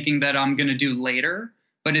might be thinking that I'm going to do later,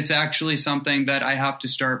 but it's actually something that I have to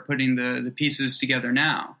start putting the pieces together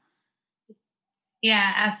now.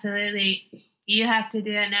 Yeah, absolutely. You have to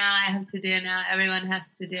do it now. I have to do it now. Everyone has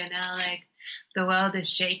to do it now. Like the world is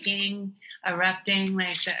shaking, erupting,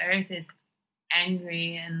 like the earth is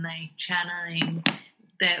angry and like channeling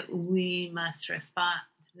that we must respond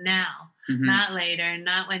now, not later,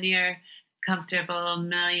 not when you're comfortable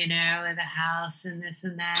millionaire with a house and this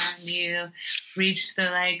and that, and you reach the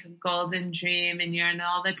like golden dream and you're in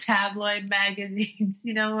all the tabloid magazines,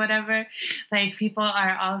 whatever. Like people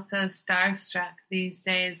are also starstruck these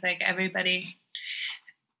days. Like everybody,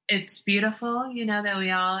 it's beautiful, that we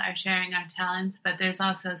all are sharing our talents, but there's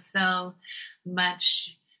also so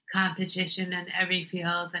much competition in every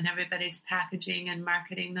field, and everybody's packaging and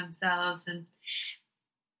marketing themselves, and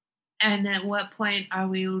at what point are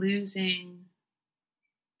we losing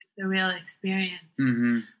the real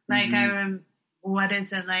experience? Like what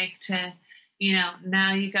is it like to,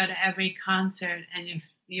 now you go to every concert and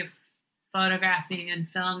you're photographing and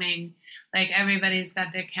filming. Like everybody's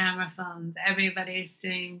got their camera phones. Everybody's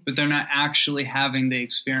doing, but they're not actually having the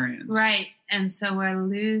experience, right? And so we're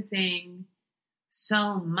losing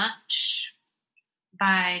so much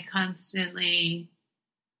by constantly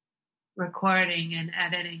recording and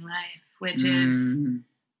editing life, which is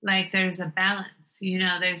like there's a balance.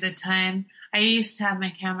 There's a time I used to have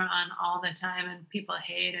my camera on all the time, and people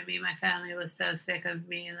hated me. My family was so sick of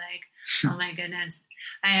me. Like, oh my goodness.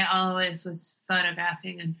 I always was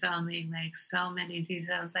photographing and filming like so many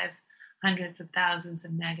details. I have hundreds of thousands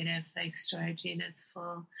of negatives, like storage units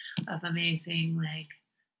full of amazing like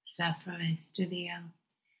stuff from my studio.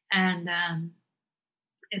 And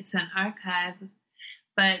it's an archive.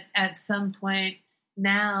 But at some point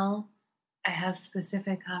now, I have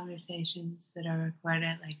specific conversations that are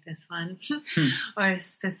recorded like this one, or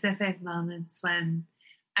specific moments when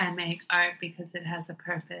I make art because it has a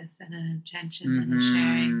purpose and an intention and a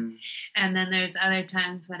sharing. And then there's other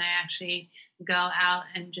times when I actually go out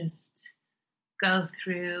and just go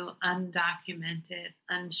through undocumented,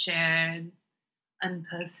 unshared,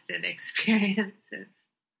 unposted experiences.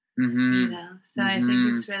 So I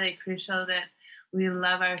think it's really crucial that we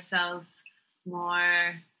love ourselves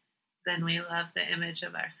more than we love the image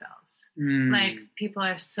of ourselves. Like people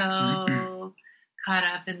are so caught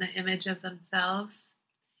up in the image of themselves,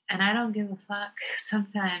 and I don't give a fuck.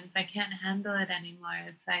 Sometimes I can't handle it anymore.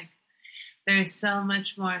 It's like there's so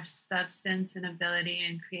much more substance and ability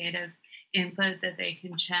and creative input that they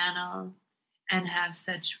can channel and have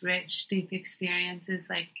such rich, deep experiences,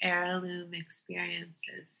 like heirloom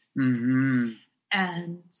experiences.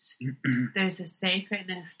 And there's a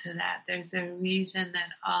sacredness to that. There's a reason that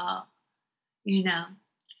all,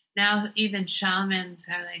 now even shamans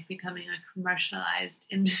are like becoming a commercialized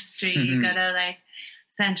industry. You go to like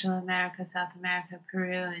Central America, South America,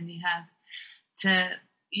 Peru, and you have to,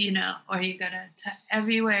 or you go to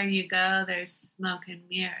everywhere you go, there's smoke and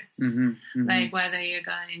mirrors. Like whether you're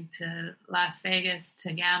going to Las Vegas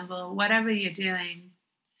to gamble, whatever you're doing,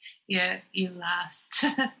 you lost.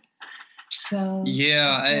 So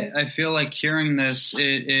yeah, I feel like hearing this,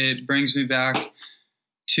 it brings me back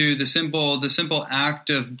to the simple act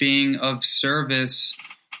of being of service.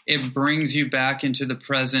 It brings you back into the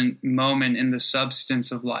present moment in the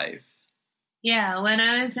substance of life. Yeah, when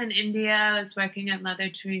I was in India, I was working at Mother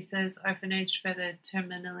Teresa's orphanage for the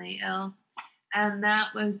terminally ill. And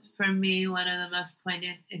that was, for me, one of the most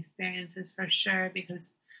poignant experiences for sure,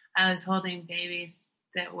 because I was holding babies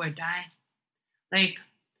that were dying. Like,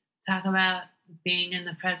 talk about being in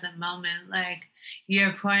the present moment. Like,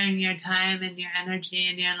 you're pouring your time and your energy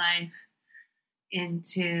and your life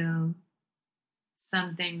into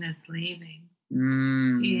something that's leaving,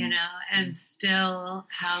 and still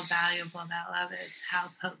how valuable that love is,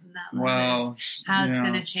 how potent that love is, how it's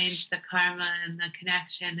going to change the karma and the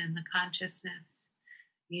connection and the consciousness,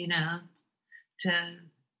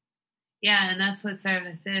 and that's what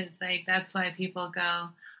service is. Like, that's why people go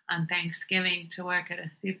on Thanksgiving to work at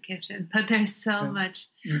a soup kitchen, but there's so much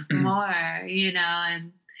more,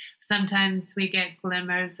 and sometimes we get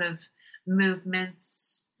glimmers of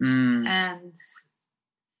movements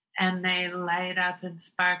and they light up and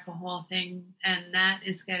spark a whole thing, and that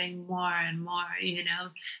is getting more and more,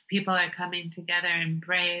 people are coming together in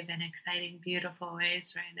brave and exciting, beautiful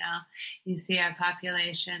ways right now. You see our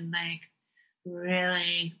population like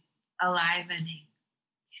really alivening.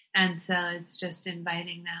 And so it's just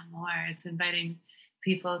inviting that more. It's inviting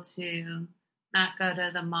people to not go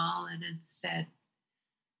to the mall and instead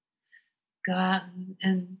go out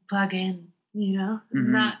and plug in,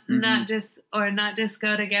 not just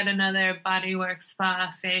go to get another bodywork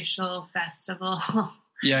spa facial festival.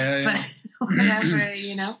 Yeah. But whatever,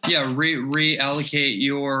 Yeah, reallocate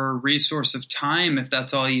your resource of time if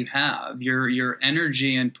that's all you have, your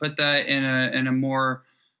energy, and put that in a more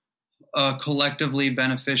collectively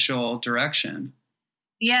beneficial direction.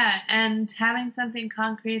 Yeah, and having something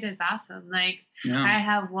concrete is awesome. Like, I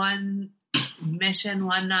have one mission,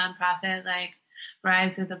 one nonprofit, like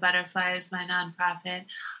Rise of the Butterfly is my nonprofit.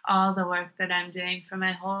 All the work that I'm doing for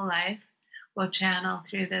my whole life will channel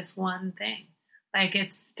through this one thing. Like,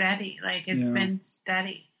 it's steady. Like, it's been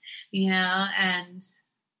steady, and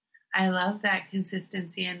I love that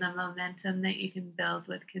consistency and the momentum that you can build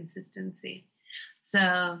with consistency.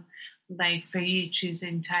 So, like, for you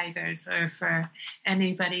choosing tigers, or for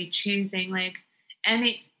anybody choosing, like,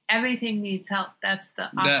 everything needs help. That's the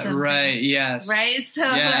awesome right thing. Yes, right. So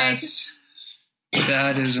yes.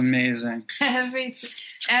 That is amazing. Every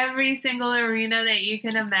single arena that you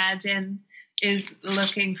can imagine is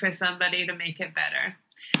looking for somebody to make it better.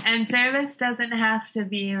 And service doesn't have to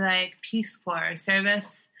be like Peace Corps.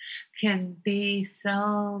 Service can be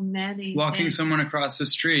so many Walking things. someone across the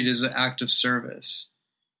street is an act of service.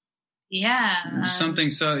 Yeah. Something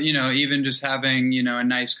so, even just having, a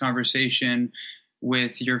nice conversation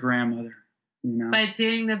with your grandmother. But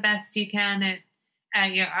doing the best you can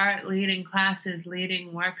at your art, leading classes,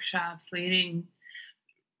 leading workshops, leading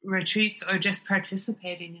retreats, or just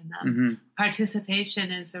participating in them. Participation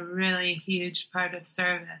is a really huge part of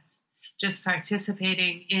service. Just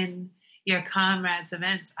participating in your comrades'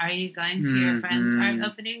 events. Are you going to your friends' art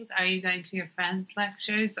openings? Are you going to your friends'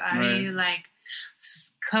 lectures? Are you like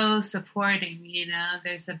co-supporting?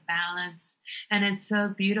 There's a balance, and it's so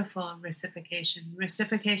beautiful. Reciprocation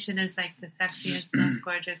is like the sexiest, most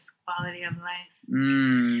gorgeous quality of life.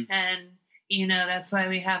 And that's why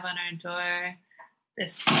we have on our door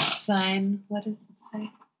this sign. What does it say?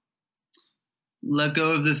 Let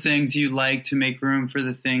go of the things you like to make room for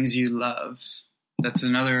the things you love. That's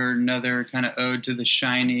another kind of ode to the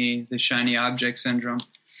shiny object syndrome.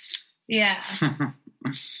 Yeah.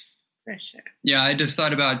 For sure. Yeah, I just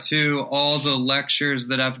thought about, too, all the lectures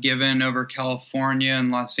that I've given over California and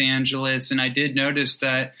Los Angeles, and I did notice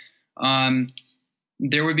that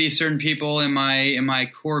there would be certain people in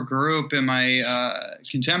my core group, in my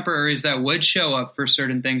contemporaries, that would show up for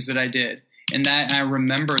certain things that I did, and that I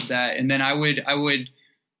remembered that, and then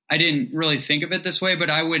I didn't really think of it this way, but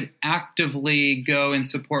I would actively go and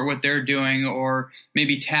support what they're doing, or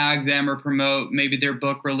maybe tag them or promote maybe their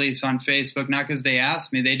book release on Facebook. Not because they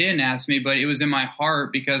asked me. They didn't ask me, but it was in my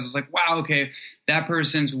heart because it's like, wow, okay, that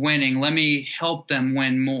person's winning. Let me help them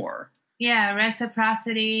win more. Yeah,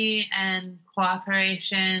 reciprocity and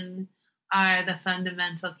cooperation are the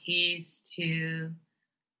fundamental keys to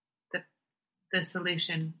the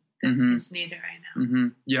solution that is needed right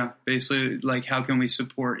now. Yeah, basically, like, how can we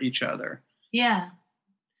support each other? Yeah.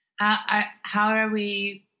 How are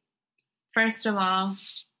we, first of all,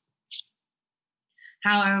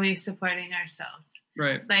 how are we supporting ourselves?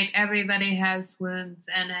 Right. Like, everybody has wounds,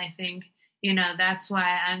 and I think, that's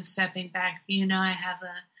why I'm stepping back. I have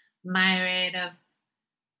a myriad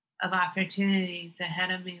of opportunities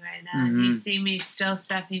ahead of me right now. And you see me still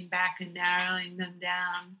stepping back and narrowing them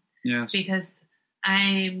down. Yes. Because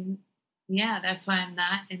that's why I'm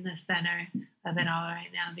not in the center of it all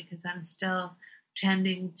right now, because I'm still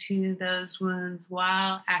tending to those wounds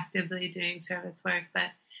while actively doing service work.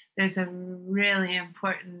 But there's a really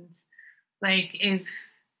important, like,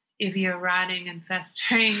 if you're rotting and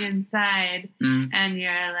festering inside and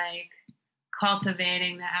you're like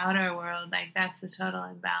cultivating the outer world, like that's a total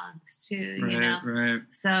imbalance too, you know? Right.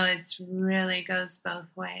 So it really goes both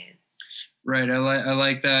ways. Right. I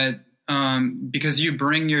like that. Because you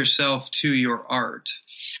bring yourself to your art,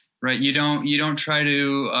 right? You don't try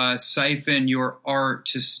to siphon your art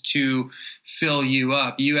to fill you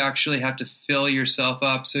up. You actually have to fill yourself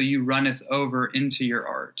up, so you runneth over into your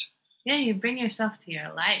art. Yeah, you bring yourself to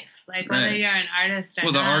your life, like whether you're an artist or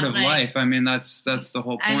not. Well, the art of life. I mean, that's the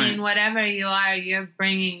whole point. I mean, whatever you are, you're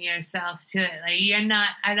bringing yourself to it. Like you're not.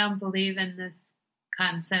 I don't believe in this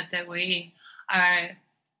concept that we are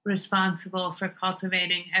responsible for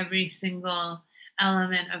cultivating every single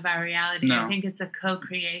element of our reality. No. I think it's a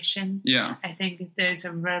co-creation. Yeah. I think there's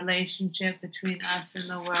a relationship between us and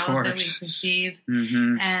the world that we perceive.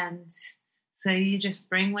 And so you just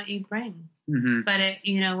bring what you bring. But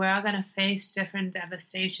we're all going to face different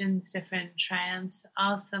devastations, different triumphs,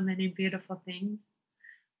 also many beautiful things.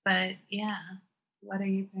 But yeah, what are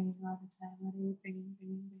you bringing all the time? What are you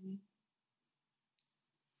bringing?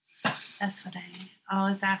 That's what I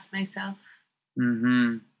always ask myself.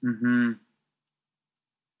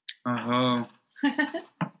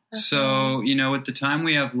 So, with the time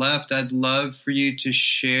we have left, I'd love for you to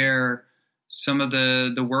share some of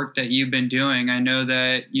the work that you've been doing. I know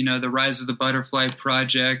that, the Rise of the Butterfly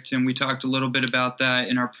Project, and we talked a little bit about that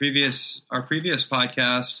in our previous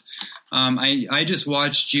podcast. I just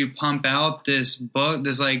watched you pump out this book.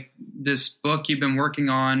 This book you've been working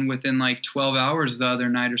on within like 12 hours the other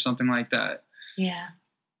night or something like that. Yeah.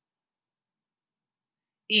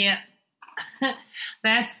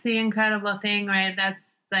 That's the incredible thing, right? That's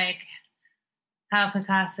like how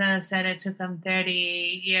Picasso said it took him 30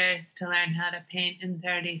 years to learn how to paint in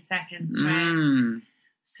 30 seconds, right?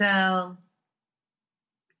 So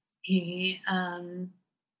he,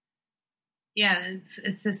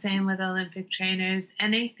 it's the same with Olympic trainers.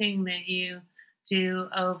 Anything that you do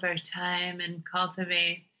over time and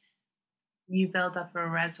cultivate, you build up a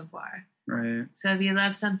reservoir. Right. So if you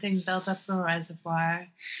love something, build up a reservoir,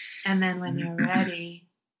 and then when you're ready,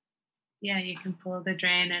 you can pull the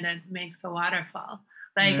drain and it makes a waterfall.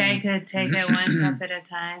 Like I could take it one cup at a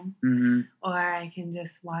time, or I can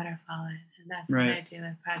just waterfall it, and that's what I do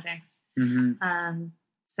with projects.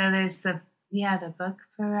 So there's the book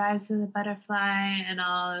for Rise of the Butterfly and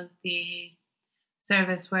all of the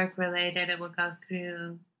service work related. It will go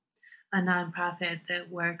through a nonprofit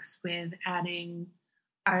that works with adding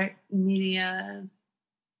art media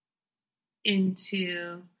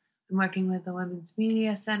into. I'm working with the Women's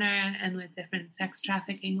Media Center and with different sex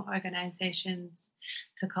trafficking organizations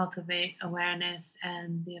to cultivate awareness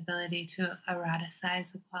and the ability to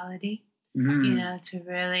eroticize equality. To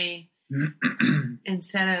really,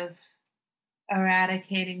 instead of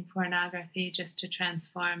eradicating pornography, just to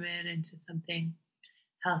transform it into something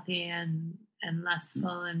healthy and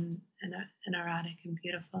lustful and erotic and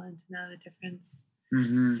beautiful, and to know the difference.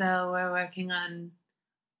 So we're working on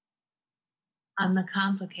the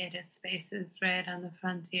complicated spaces, right, on the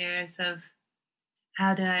frontiers of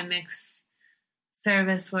how do I mix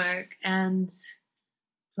service work and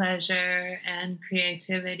pleasure and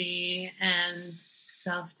creativity and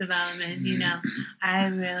self-development. I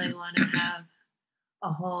really want to have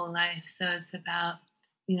a whole life. So it's about,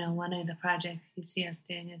 one of the projects you see us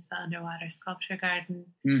doing is the underwater sculpture garden.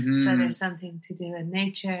 So there's something to do with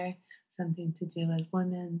nature, something to do with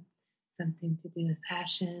women, something to do with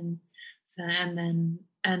passion. So, and then,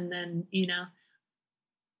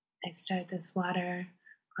 I start this water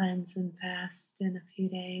cleanse and fast in a few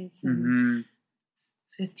days, and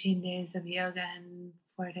 15 days of yoga and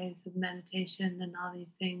 4 days of meditation and all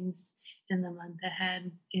these things in the month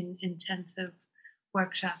ahead in intensive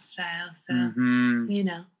workshop style. So,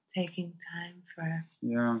 taking time for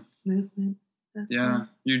movement. Fun.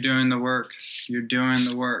 You're doing the work.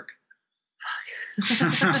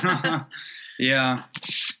 Yeah.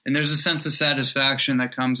 And there's a sense of satisfaction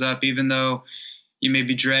that comes up, even though you may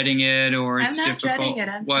be dreading it or it's difficult. I'm not dreading it.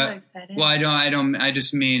 I'm so excited. Well, I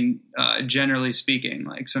just mean, generally speaking,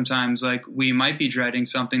 like sometimes like we might be dreading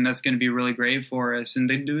something that's going to be really great for us, and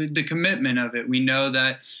the commitment of it, we know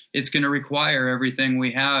that it's going to require everything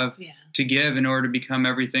we have to give in order to become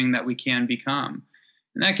everything that we can become.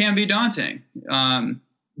 And that can be daunting.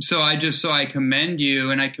 So I commend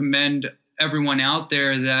you, and I commend everyone out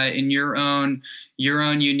there that in your own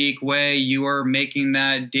unique way, you are making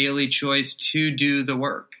that daily choice to do the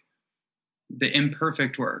work, the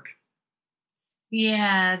imperfect work.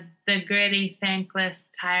 Yeah, the gritty, thankless,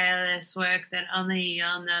 tireless work that only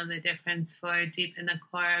you'll know the difference for deep in the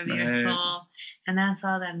core of your soul. And that's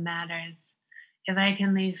all that matters. If I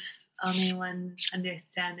can leave only one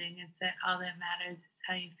understanding, it's that all that matters is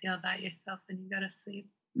how you feel about yourself when you go to sleep.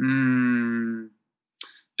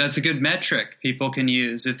 That's a good metric people can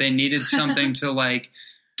use if they needed something to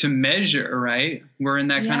measure, right? We're in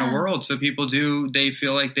that kind of world. So people they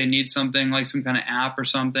feel like they need something like some kind of app or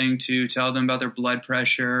something to tell them about their blood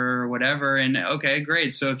pressure or whatever. And okay,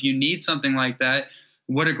 great. So if you need something like that,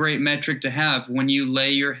 what a great metric to have. When you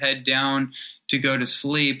lay your head down to go to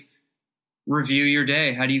sleep, review your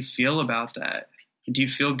day. How do you feel about that? Do you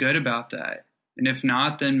feel good about that? And if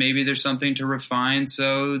not, then maybe there's something to refine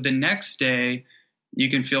so the next day you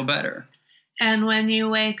can feel better. And when you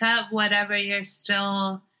wake up, if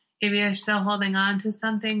you're still holding on to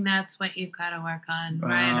something, that's what you've got to work on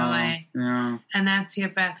right away. Yeah. And that's your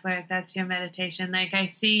breath work. That's your meditation. Like, I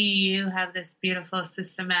see you have this beautiful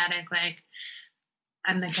systematic, like,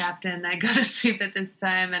 I'm the captain. I go to sleep at this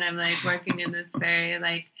time, and I'm like working in this very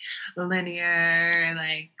like linear,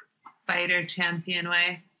 like fighter champion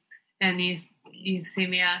way. And you see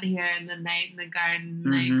me out here in the night in the garden,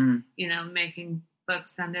 like, making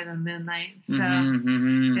books under the moonlight. So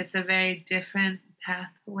it's a very different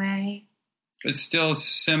pathway. It's still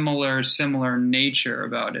similar nature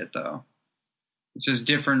about it, though. It's just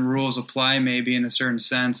different rules apply maybe in a certain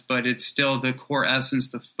sense, but it's still the core essence,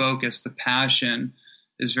 the focus, the passion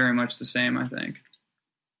is very much the same, I think.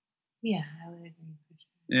 Yeah, I would agree for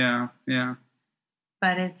sure. Yeah.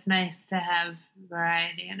 But it's nice to have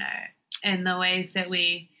variety in the ways that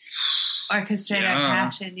we orchestrate our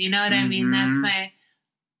passion. You know what I mean? That's my,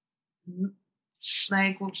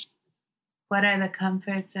 like, what are the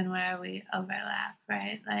comforts and where we overlap,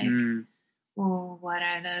 right? Like, well, what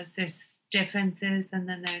are those? There's differences, and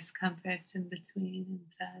then there's comforts in between. And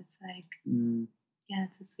so it's like,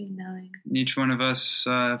 it's a sweet knowing. Each one of us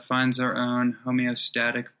finds our own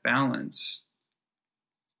homeostatic balance.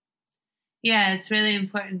 Yeah, it's really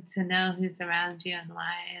important to know who's around you and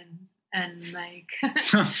why, and like,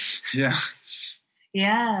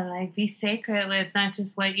 yeah, like be sacred with not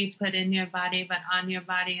just what you put in your body, but on your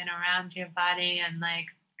body and around your body, and like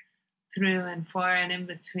through and for and in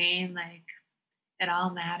between. Like, it all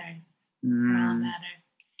matters. It all matters.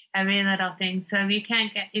 Every little thing. So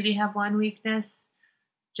if you have one weakness,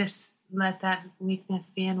 just let that weakness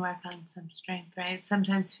be and work on some strength, right?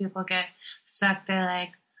 Sometimes people get stuck. They're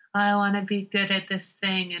like, oh, I want to be good at this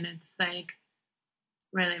thing. And it's like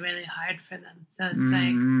really, really hard for them. So it's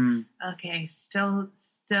like, okay, still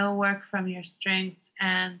work from your strengths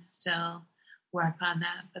and still work on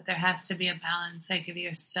that. But there has to be a balance. Like, if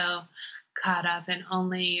you're so caught up in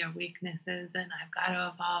only your weaknesses and I've got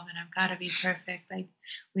to evolve and I've got to be perfect, like,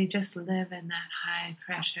 we just live in that high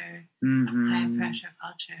pressure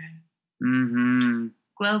culture.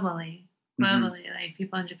 Globally, like,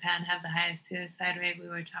 people in Japan have the highest suicide rate. We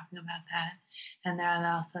were talking about that, and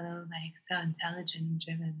they're also like so intelligent and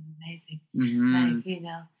driven and amazing.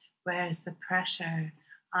 Like, where's the pressure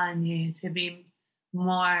on you to be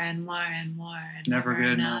more and more and more and never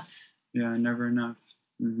good enough? Yeah, never enough.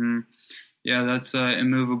 Yeah, that's an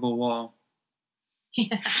immovable wall.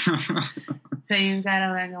 Yeah. So you've got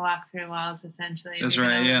to learn to walk through walls, essentially. That's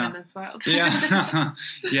right. Yeah. In this world. Yeah.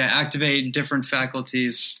 Activate different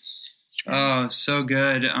faculties. Oh, so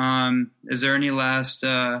good. Is there any last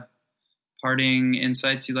parting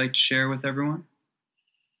insights you'd like to share with everyone?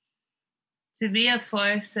 To be a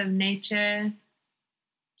force of nature,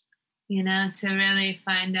 to really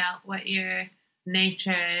find out what your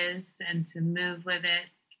nature is and to move with it,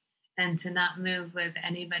 and to not move with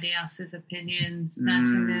anybody else's opinions, not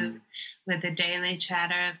to move with the daily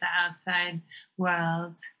chatter of the outside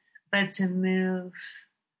world, but to move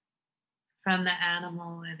from the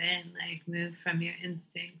animal within, like move from your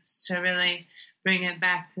instincts, to really bring it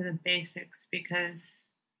back to the basics,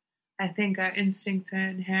 because I think our instincts are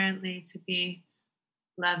inherently to be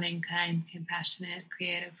loving, kind, compassionate,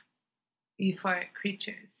 creative, euphoric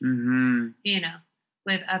creatures,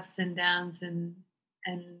 with ups and downs and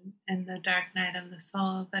the dark night of the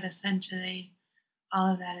soul, but essentially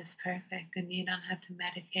all of that is perfect, and you don't have to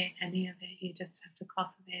medicate any of it. You just have to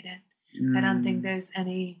cultivate it. I don't think there's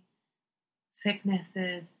any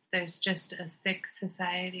sicknesses. There's just a sick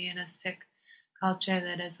society and a sick culture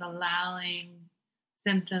that is allowing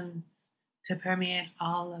symptoms to permeate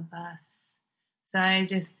all of us. So I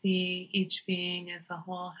just see each being as a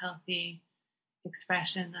whole healthy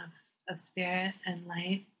expression of spirit and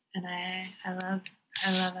light. And I love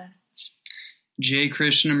us. J.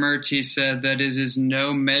 Krishnamurti said that it is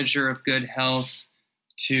no measure of good health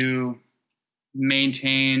to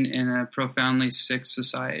maintain in a profoundly sick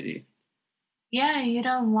society. Yeah, you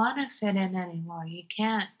don't want to fit in anymore. You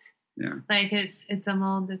can't. Yeah. Like it's a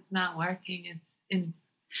mold that's not working. It's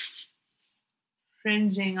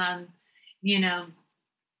infringing on, there's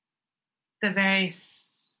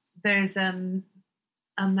a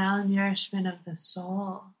malnourishment of the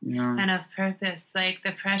soul and of purpose. Like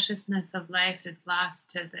the preciousness of life is lost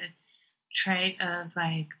to the trait of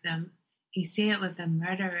you see it with the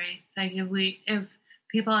murder rates. Like if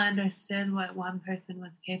people understood what one person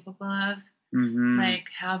was capable of, like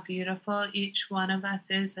how beautiful each one of us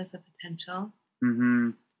is as a potential.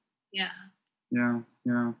 Yeah.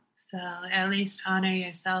 So at least honor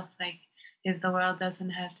yourself. Like if the world doesn't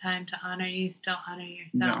have time to honor you, still honor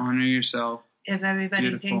yourself. Yeah, honor yourself. If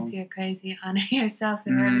everybody thinks you're crazy, honor yourself.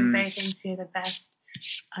 If everybody thinks you're the best,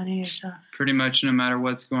 honor yourself. Pretty much no matter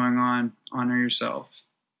what's going on, honor yourself.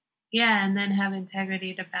 Yeah, and then have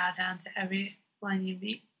integrity to bow down to everyone you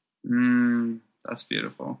meet. That's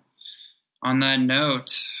beautiful. On that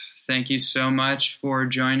note, thank you so much for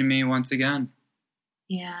joining me once again.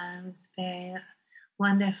 Yeah, it was very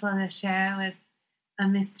wonderful to share with a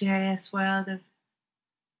mysterious world of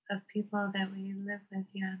people that we live with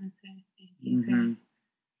here on this earth. Thank you for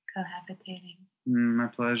cohabitating. My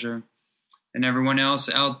pleasure. And everyone else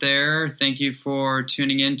out there, thank you for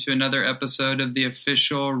tuning in to another episode of the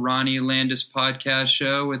official Ronnie Landis podcast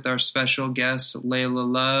show with our special guest,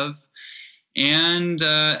 Layla Love. And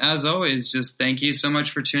as always, just thank you so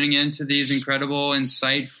much for tuning in to these incredible,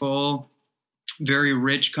 insightful, very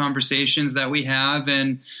rich conversations that we have.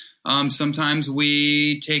 And sometimes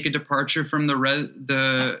we take a departure from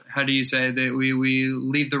how do you say that we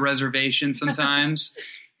leave the reservation sometimes.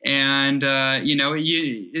 And,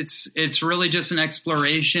 it's really just an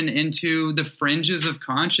exploration into the fringes of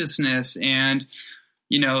consciousness and,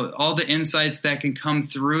 all the insights that can come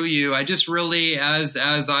through you. I just really, as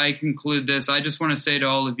I conclude this, I just want to say to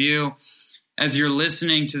all of you, as you're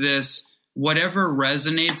listening to this, whatever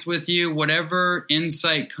resonates with you, whatever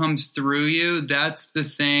insight comes through you, that's the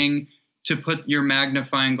thing to put your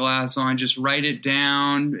magnifying glass on. Just write it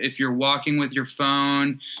down. If you're walking with your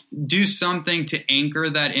phone, do something to anchor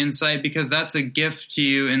that insight, because that's a gift to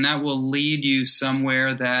you and that will lead you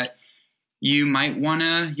somewhere that you might want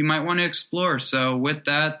to explore. So with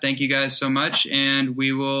that, thank you guys so much, and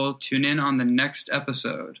we will tune in on the next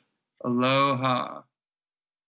episode. Aloha.